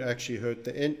caution could actually hurt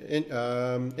the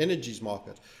energies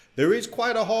market. There is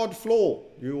quite a hard floor,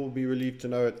 you will be relieved to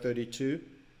know, at 32.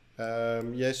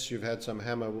 Yes, you've had some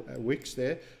hammer wicks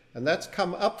there, and that's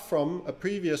come up from a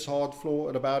previous hard floor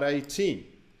at about 18.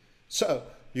 So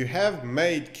you have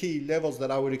made key levels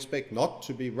that I would expect not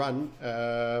to be run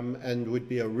and would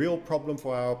be a real problem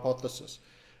for our hypothesis.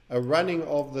 A running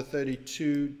of the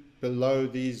 32 below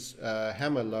these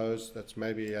hammer lows, that's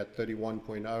maybe at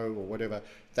 31.0 or whatever,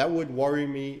 that would worry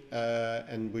me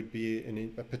and would be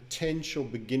a potential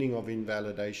beginning of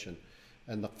invalidation.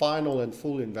 And the final and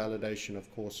full invalidation,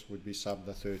 of course, would be sub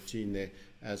the 13 there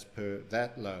as per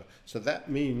that low. So that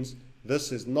means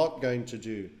this is not going to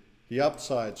do the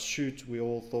upside shoot we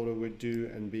all thought it would do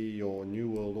and be your New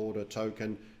World Order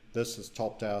token. This is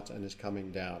topped out and is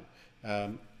coming down.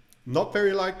 Not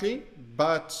very likely,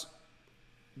 but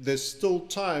there's still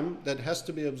time that has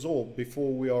to be absorbed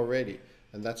before we are ready.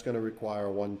 And that's going to require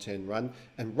a 110 run.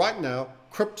 And right now,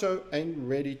 crypto ain't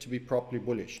ready to be properly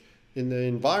bullish. In the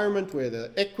environment where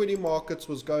the equity markets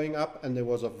was going up and there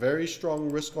was a very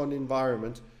strong risk on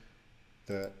environment,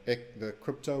 the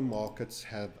crypto markets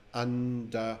have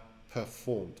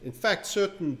underperformed. In fact,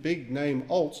 certain big name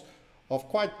alts are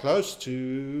quite close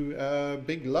to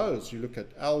big lows. You look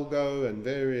at Algo and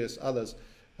various others,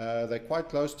 they're quite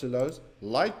close to lows.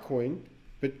 Litecoin,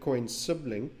 Bitcoin's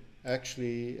sibling,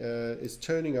 actually is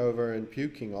turning over and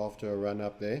puking after a run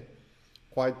up there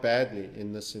quite badly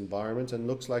in this environment, and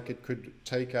looks like it could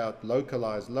take out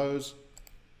localized lows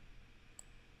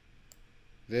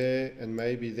there and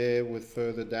maybe there with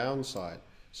further downside.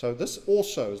 So this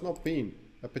also has not been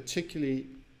a particularly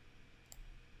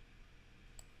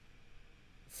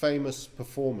famous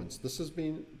performance. This has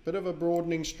been a bit of a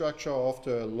broadening structure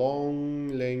after a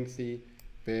long, lengthy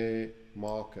bear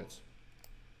market,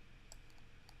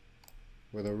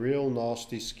 with a real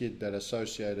nasty skid that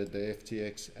associated the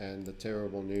FTX and the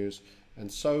terrible news, and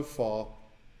so far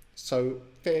so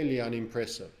fairly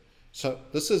unimpressive. So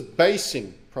this is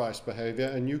basing price behavior,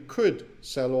 and you could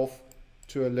sell off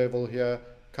to a level here,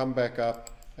 come back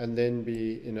up, and then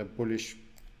be in a bullish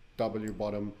W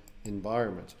bottom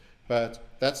environment. But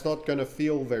that's not going to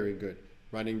feel very good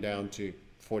running down to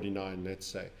 49, let's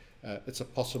say. It's a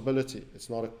possibility, it's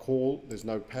not a call, there's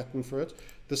no pattern for it.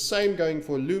 The same going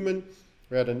for Lumen.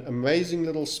 We had an amazing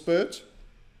little spurt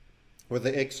with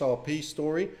the XRP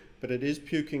story, but it is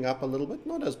puking up a little bit,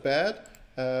 not as bad.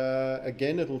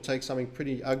 Again, it'll take something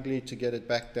pretty ugly to get it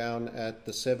back down at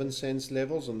the 7 cents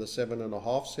levels and the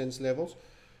 7.5 cents levels.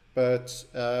 But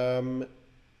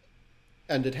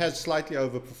and it has slightly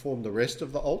overperformed the rest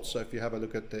of the alts. So if you have a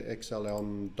look at the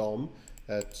XLM DOM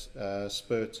at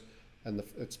Spurt, and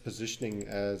its positioning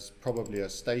as probably a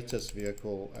status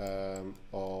vehicle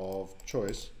of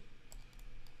choice.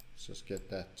 Let's just get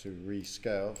that to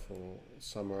rescale. For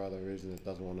some or other reason it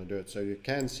doesn't want to do it. So you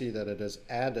can see that it has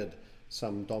added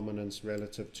some dominance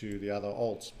relative to the other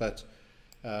alts, but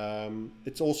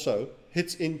it also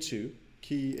hits into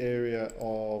key area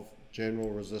of general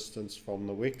resistance from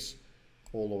the wicks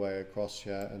all the way across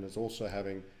here, and is also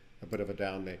having a bit of a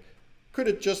down leg. Could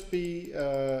it just be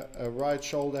a right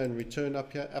shoulder and return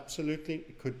up here? Absolutely.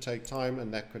 It could take time,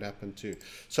 and that could happen too.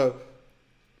 So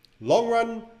long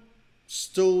run,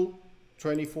 still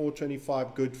 24,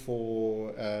 25 good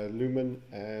for Lumen,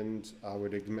 and I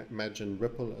would imagine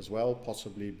Ripple as well,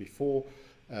 possibly before.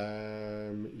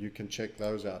 You can check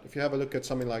those out. If you have a look at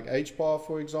something like H-bar,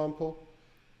 for example,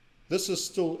 this is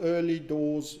still early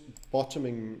doors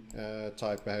bottoming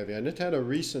type behavior, and it had a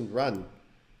recent run.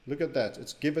 Look at that.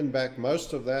 It's given back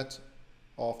most of that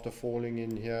after falling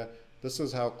in here. This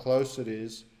is how close it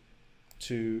is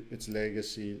to its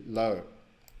legacy low.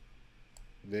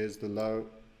 There's the low.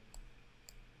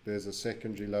 There's a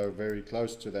secondary low very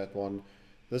close to that one.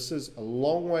 This is a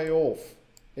long way off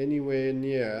anywhere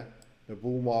near the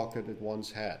bull market it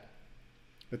once had.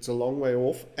 It's a long way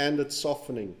off, and it's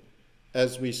softening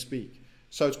as we speak.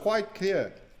 So it's quite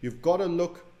clear. You've got to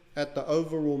look at the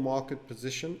overall market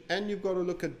position, and you've got to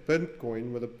look at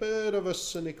Bitcoin with a bit of a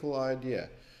cynical idea,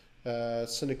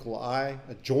 cynical eye,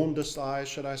 a jaundiced eye,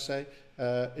 should I say.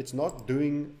 It's not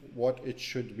doing what it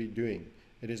should be doing.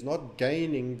 It is not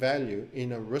gaining value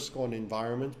in a risk-on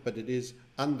environment, but it is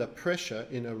under pressure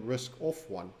in a risk-off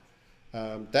one.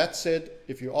 That said,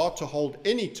 if you are to hold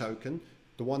any token,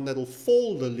 the one that'll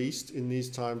fall the least in these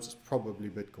times is probably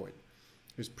Bitcoin.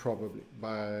 Is probably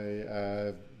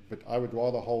but I would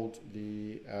rather hold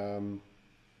the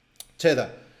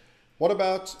Tether. What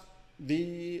about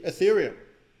the Ethereum?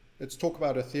 Let's talk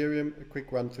about Ethereum. A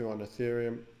quick run through on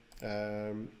Ethereum.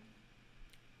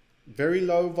 Very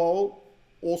low vol.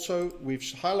 Also, we've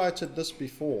highlighted this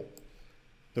before.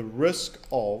 The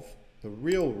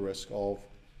real risk of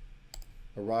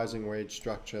a rising wage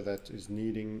structure that is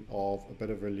needing of a bit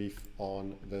of relief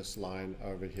on this line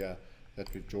over here that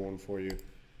we've drawn for you.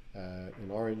 In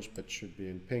orange, but should be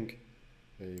in pink.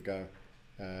 There you go.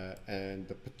 And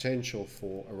the potential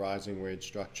for a rising wage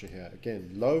structure here.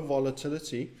 Again, low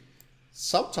volatility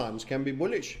sometimes can be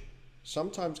bullish.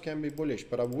 Sometimes can be bullish,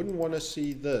 but I wouldn't want to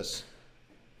see this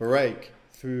break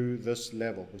through this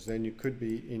level, because then you could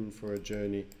be in for a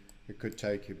journey. It could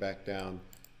take you back down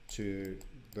to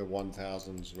the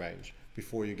 1000s range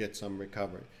before you get some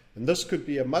recovery. And this could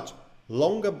be a much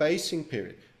longer basing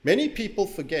period. Many people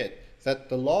forget that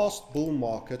the last bull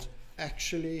market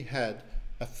actually had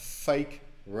a fake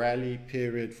rally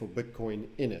period for Bitcoin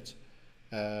in it.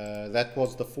 That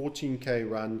was the 14K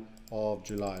run of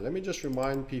July. Let me just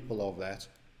remind people of that.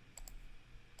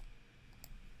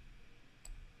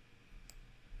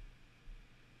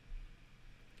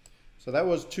 So that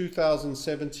was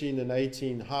 2017 and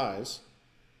 18 highs.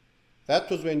 That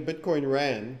was when Bitcoin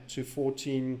ran to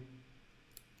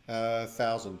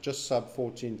 14,000, just sub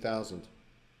 14,000.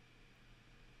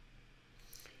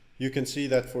 You can see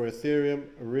that for Ethereum,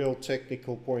 a real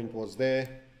technical point was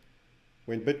there.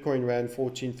 When Bitcoin ran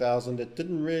 14,000, it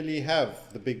didn't really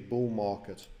have the big bull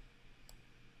market.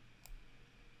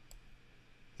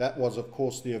 That was, of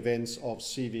course, the events of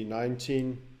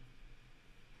CV19.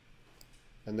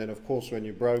 And then, of course, when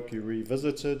you broke, you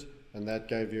revisited, and that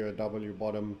gave you a W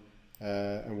bottom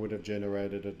and would have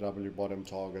generated a W bottom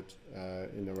target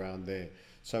in around there.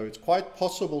 So it's quite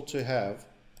possible to have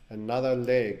another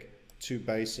leg to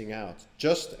basing out,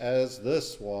 just as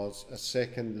this was a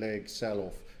second leg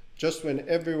sell-off. Just when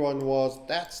everyone was,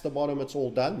 that's the bottom, it's all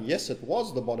done. Yes, it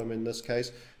was the bottom in this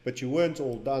case, but you weren't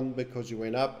all done, because you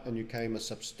went up and you came a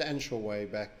substantial way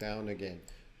back down again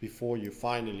before you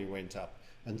finally went up.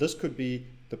 And this could be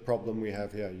the problem we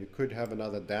have here. You could have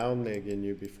another down leg in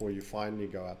you before you finally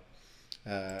go up.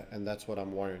 And that's what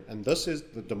I'm worrying. And this is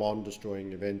the demand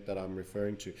destroying event that I'm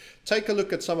referring to. Take a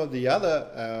look at some of the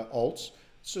other alts.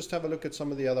 Let's just have a look at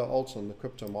some of the other alts on the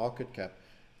crypto market cap.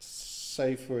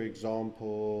 Say, for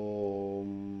example,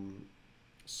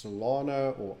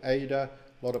 Solana or ADA.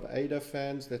 A lot of ADA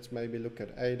fans. Let's maybe look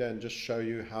at ADA and just show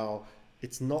you how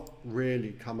it's not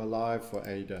really come alive for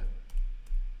ADA.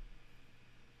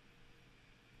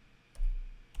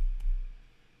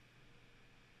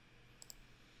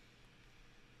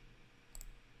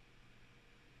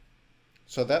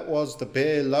 So that was the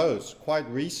bear lows quite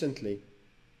recently.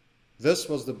 This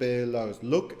was the bear lows.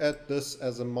 Look at this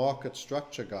as a market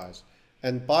structure, guys.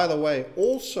 And by the way,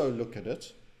 also look at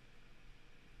it.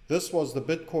 This was the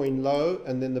Bitcoin low,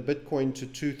 and then the Bitcoin to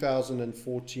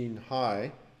 2014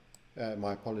 high.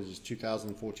 My apologies,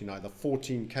 2014 high, the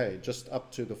 14K, just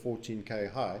up to the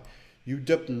 14K high. You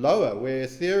dipped lower, where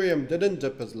Ethereum didn't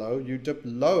dip as low, you dipped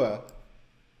lower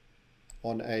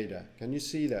on ADA. Can you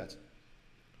see that?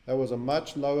 That was a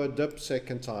much lower dip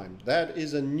second time. That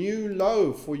is a new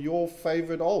low for your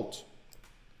favorite alt.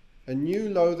 A new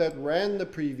low that ran the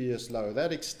previous low.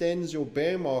 That extends your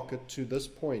bear market to this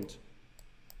point.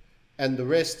 And the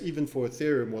rest, even for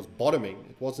Ethereum, was bottoming.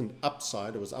 It wasn't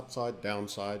upside, it was upside,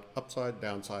 downside,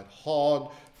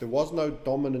 hard. There was no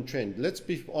dominant trend. Let's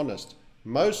be honest,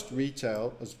 most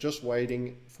retail is just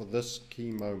waiting for this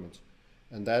key moment.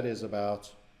 And that is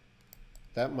about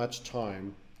that much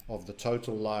time of the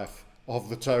total life of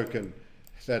the token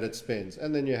that it spends.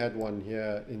 And then you had one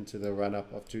here into the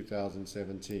run-up of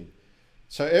 2017.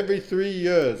 So every 3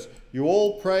 years, you're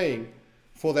all praying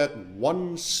for that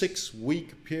 1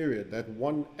 6-week period, that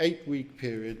 1 8-week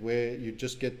period where you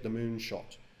just get the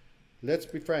moonshot. Let's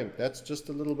be frank, that's just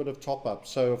a little bit of top up.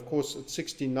 So of course at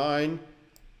 69,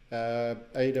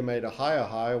 ADA made a higher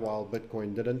high while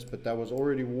Bitcoin didn't, but that was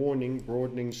already warning,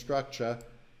 broadening structure,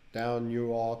 down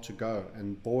you are to go.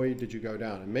 And boy, did you go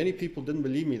down. And many people didn't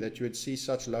believe me that you would see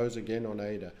such lows again on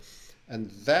ADA. And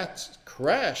that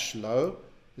crash low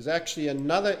is actually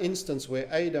another instance where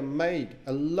ADA made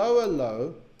a lower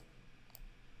low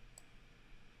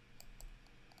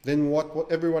than what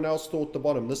everyone else thought the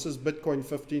bottom. This is Bitcoin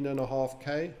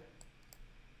 15.5K,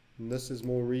 and this is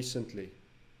more recently.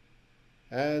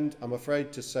 And I'm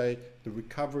afraid to say the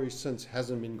recovery since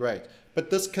hasn't been great. But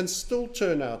this can still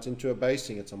turn out into a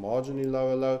basing. It's a marginally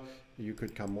lower low. You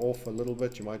could come off a little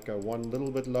bit. You might go one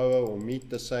little bit lower or meet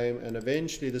the same. And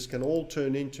eventually this can all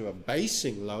turn into a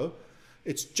basing low.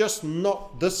 It's just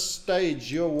not this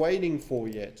stage you're waiting for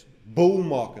yet. Bull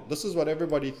market. This is what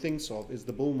everybody thinks of is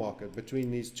the bull market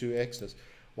between these two X's.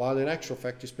 While in actual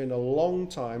fact, you spend a long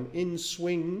time in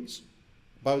swings,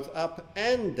 both up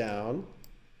and down,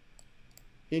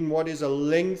 in what is a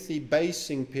lengthy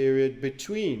basing period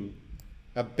between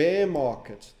a bear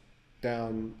market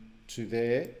down to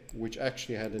there, which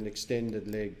actually had an extended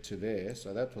leg to there.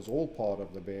 So that was all part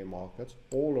of the bear market.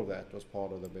 All of that was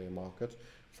part of the bear market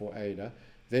for ADA.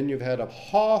 Then you've had a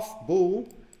half bull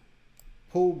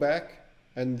pull back,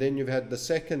 and then you've had the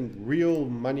second real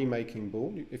money-making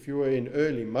bull. If you were in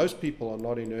early, most people are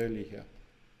not in early here.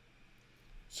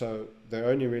 So they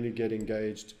only really get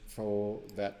engaged for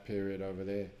that period over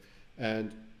there.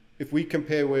 And if we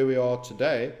compare where we are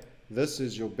today, this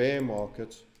is your bear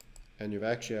market, and you've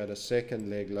actually had a second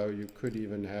leg low. You could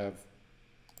even have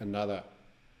another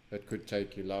that could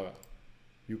take you lower.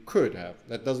 You could have.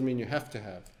 That doesn't mean you have to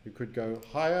have. You could go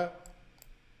higher.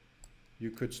 You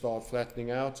could start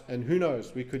flattening out. And who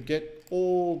knows, we could get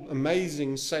all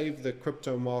amazing save the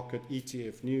crypto market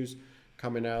ETF news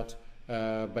coming out.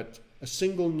 But a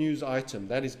single news item,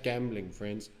 that is gambling,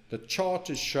 friends. The chart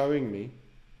is showing me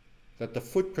that the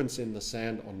footprints in the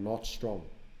sand are not strong.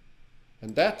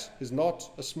 And that is not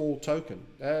a small token.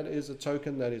 That is a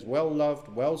token that is well loved,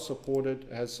 well supported,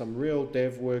 has some real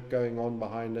dev work going on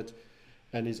behind it,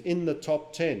 and is in the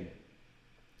top 10,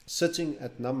 sitting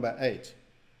at number 8.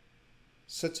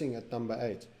 Sitting at number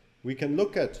 8. We can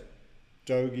look at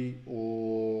Doge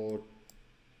or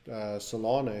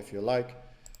Solana if you like,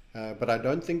 but I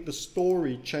don't think the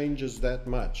story changes that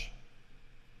much.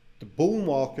 The bull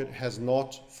market has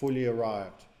not fully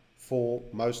arrived for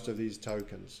most of these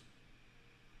tokens.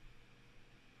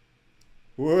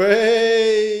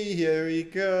 Way, here he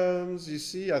comes. You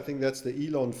see, I think that's the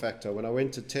Elon factor. When I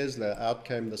went to Tesla, out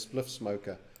came the spliff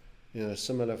smoker in a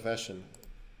similar fashion.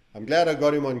 I'm glad I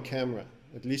got him on camera.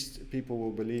 At least people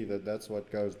will believe that that's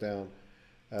what goes down.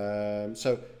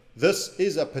 So this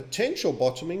is a potential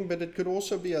bottoming, but it could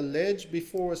also be a ledge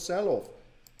before a sell-off.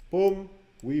 Boom,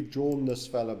 we've drawn this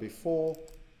fella before.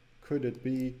 Could it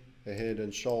be a head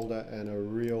and shoulder and a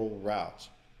real rout?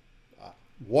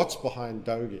 What's behind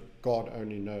Doge? God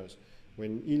only knows.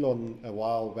 When Elon a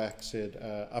while back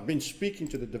said, I've been speaking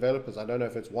to the developers, I don't know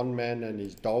if it's one man and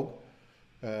his dog,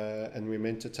 and we're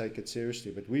meant to take it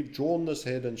seriously, but we've drawn this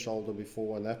head and shoulder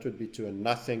before, and that would be to a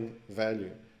nothing value,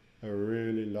 a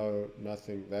really low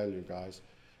nothing value, guys,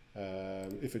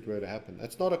 if it were to happen.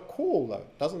 That's not a call though,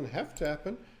 it doesn't have to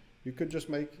happen. You could just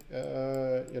make,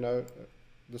 you know,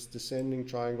 this descending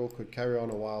triangle could carry on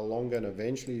a while longer, and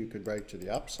eventually you could break to the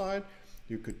upside.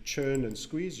 You could churn and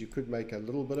squeeze. You could make a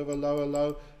little bit of a lower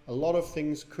low. A lot of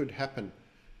things could happen.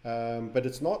 But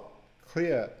it's not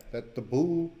clear that the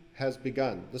bull has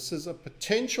begun. This is a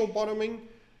potential bottoming,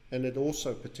 and it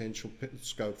also potential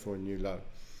scope for a new low.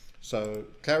 So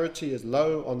clarity is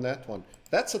low on that one.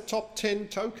 That's a top 10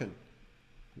 token.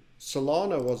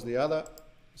 Solana was the other.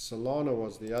 Solana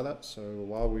was the other. So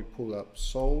while we pull up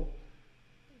Sol,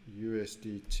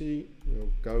 USDT, we'll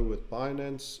go with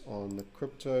Binance on the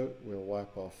crypto. We'll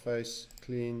wipe our face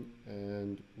clean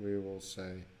and we will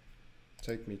say,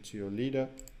 take me to your leader.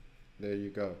 There you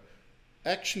go.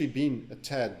 Actually been a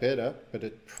tad better, but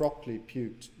it properly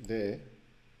puked there.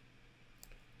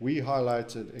 We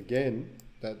highlighted again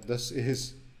that this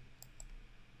is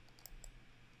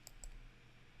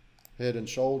head and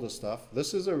shoulder stuff.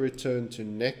 This is a return to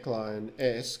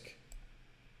neckline-esque.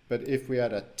 But if we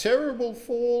had a terrible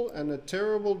fall and a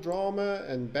terrible drama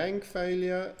and bank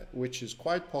failure, which is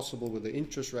quite possible with the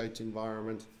interest rate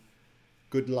environment,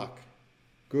 good luck.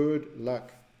 Good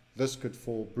luck. This could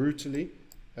fall brutally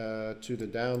to the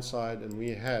downside, and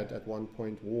we had at one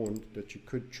point warned that you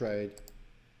could trade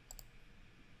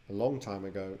a long time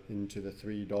ago into the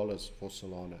 $3 for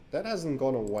Solana. That hasn't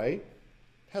gone away.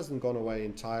 Hasn't gone away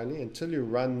entirely until you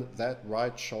run that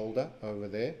right shoulder over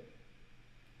there.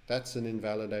 That's an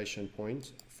invalidation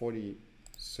point,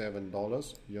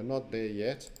 $47. You're not there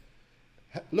yet.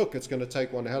 Look, it's going to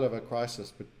take one hell of a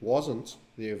crisis, but wasn't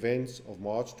the events of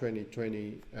March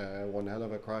 2020 one hell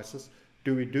of a crisis?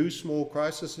 Do we do small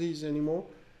crises anymore?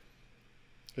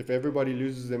 If everybody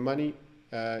loses their money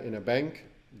in a bank,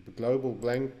 the global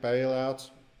bank bailout,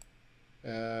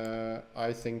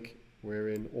 I think we're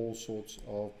in all sorts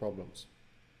of problems.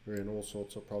 We're in all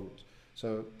sorts of problems.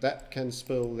 So that can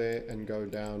spill there and go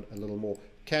down a little more.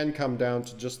 Can come down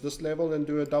to just this level and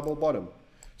do a double bottom.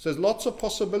 So there's lots of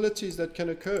possibilities that can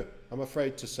occur, I'm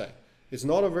afraid to say. It's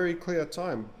not a very clear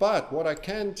time. But what I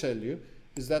can tell you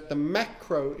is that the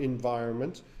macro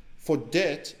environment for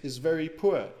debt is very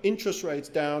poor. Interest rates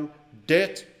down,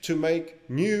 debt to make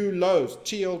new lows.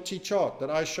 TLT chart that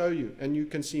I show you. And you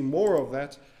can see more of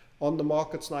that on the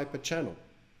Market Sniper channel.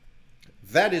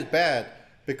 That is bad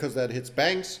because that hits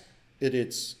banks, it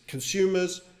hits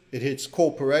consumers, it hits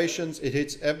corporations, it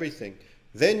hits everything.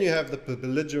 Then you have the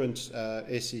belligerent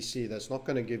SEC that's not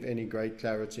going to give any great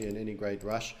clarity and any great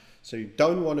rush. So you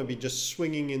don't want to be just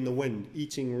swinging in the wind,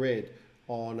 eating red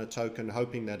on a token,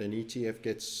 hoping that an ETF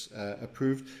gets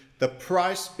approved. The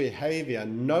price behavior,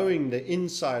 knowing the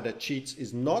insider cheats,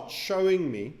 is not showing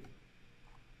me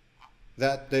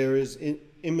that there is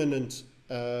imminent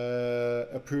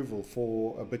approval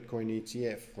for a Bitcoin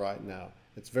ETF right now.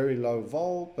 It's very low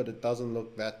vol, but it doesn't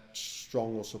look that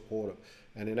strong or supportive.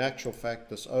 And in actual fact,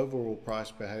 this overall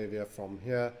price behavior from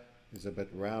here is a bit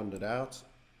rounded out.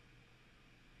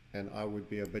 And I would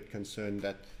be a bit concerned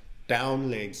that down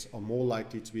legs are more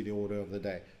likely to be the order of the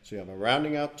day. So you have a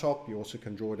rounding out top. You also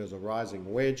can draw it as a rising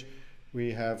wedge.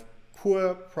 We have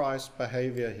poor price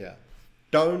behavior here.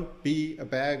 Don't be a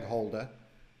bag holder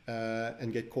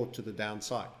and get caught to the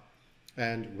downside.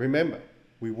 And remember,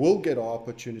 we will get our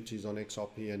opportunities on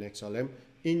XRP and XLM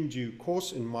in due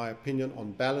course, in my opinion,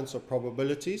 on balance of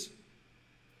probabilities,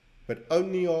 but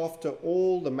only after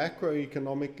all the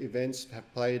macroeconomic events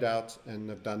have played out and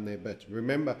have done their bit.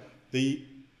 Remember, the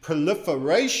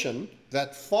proliferation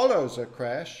that follows a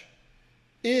crash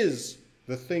is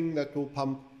the thing that will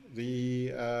pump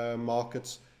the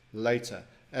markets later,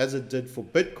 as it did for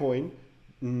Bitcoin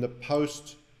in the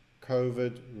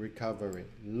post-COVID recovery.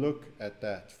 Look at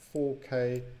that,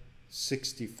 4K,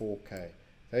 64K.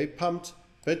 They pumped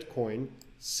Bitcoin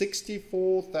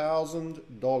 $64,000,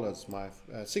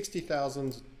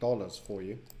 $60,000 for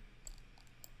you,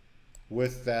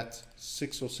 with that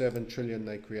 6 or 7 trillion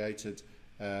they created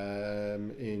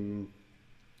in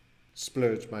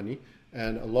splurge money,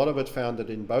 and a lot of it found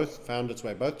its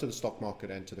way both to the stock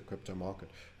market and to the crypto market.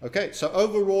 Okay, so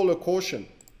overall a caution.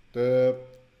 The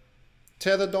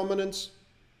tether dominance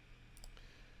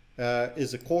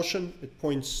is a caution. It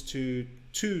points to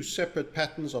two separate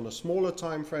patterns on a smaller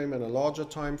time frame and a larger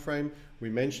time frame. We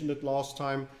mentioned it last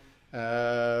time.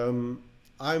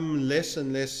 I'm less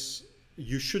and less.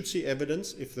 You should see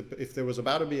evidence. If there was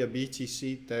about to be a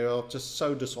BTC, they are just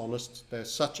so dishonest. They're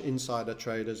such insider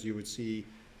traders. You would see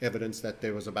evidence that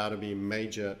there was about to be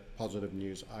major positive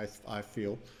news, I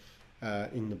feel,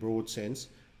 in the broad sense.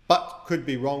 But could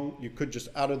be wrong. You could just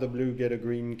out of the blue get a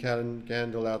green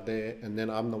candle out there, and then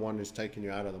I'm the one who's taking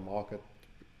you out of the market,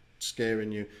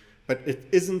 scaring you. But it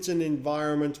isn't an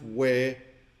environment where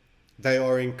they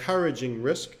are encouraging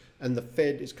risk and the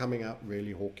Fed is coming out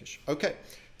really hawkish. Okay,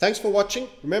 thanks for watching.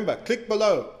 Remember, click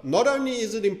below. Not only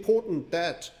is it important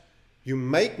that you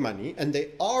make money, and there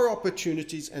are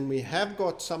opportunities, and we have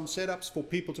got some setups for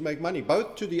people to make money,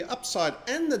 both to the upside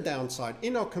and the downside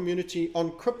in our community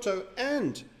on crypto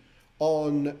and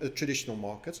on traditional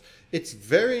markets. It's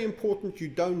very important you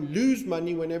don't lose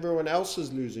money when everyone else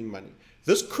is losing money.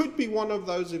 This could be one of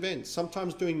those events.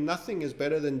 Sometimes doing nothing is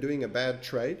better than doing a bad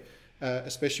trade,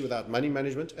 especially without money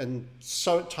management, and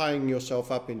so tying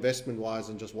yourself up investment-wise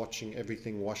and just watching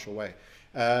everything wash away.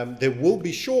 There will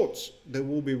be shorts. There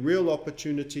will be real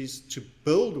opportunities to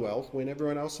build wealth when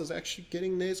everyone else is actually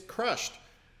getting theirs crushed.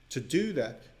 To do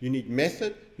that, you need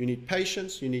method, you need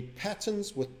patience, you need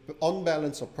patterns with on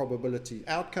balance of probability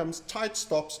outcomes, tight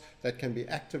stops that can be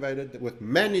activated with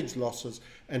managed losses,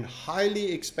 and highly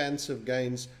expansive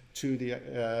gains to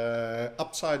the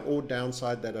upside or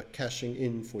downside that are cashing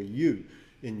in for you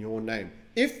in your name.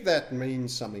 If that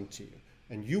means something to you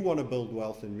and you want to build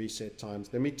wealth in reset times,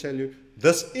 let me tell you,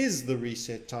 this is the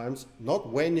reset times, not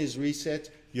when is reset.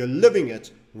 You're living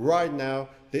it right now.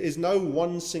 There is no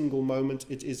one single moment.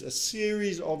 It is a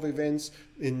series of events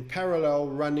in parallel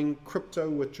running, crypto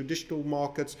with traditional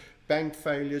markets, bank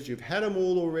failures. You've had them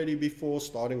all already before,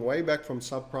 starting way back from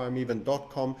subprime, even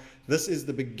 .com. This is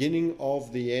the beginning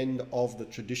of the end of the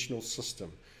traditional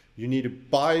system. You need to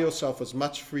buy yourself as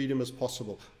much freedom as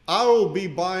possible. I will be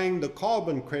buying the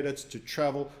carbon credits to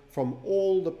travel from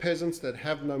all the peasants that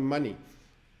have no money,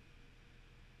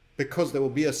 because there will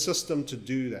be a system to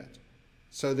do that.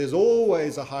 So there's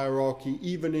always a hierarchy,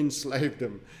 even in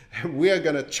slavedom. And we are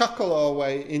going to chuckle our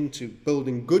way into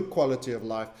building good quality of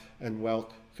life and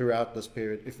wealth throughout this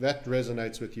period. If that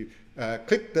resonates with you,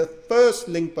 click the first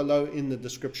link below in the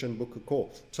description, book a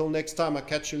call. Till next time, I'll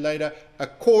catch you later. A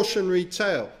cautionary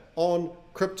tale on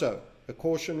crypto. A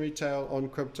cautionary tale on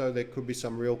crypto. There could be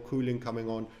some real cooling coming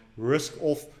on. Risk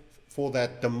off for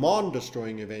that demand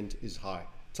destroying event is high.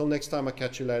 Till next time, I'll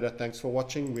catch you later. Thanks for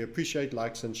watching. We appreciate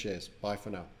likes and shares. Bye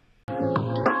for now.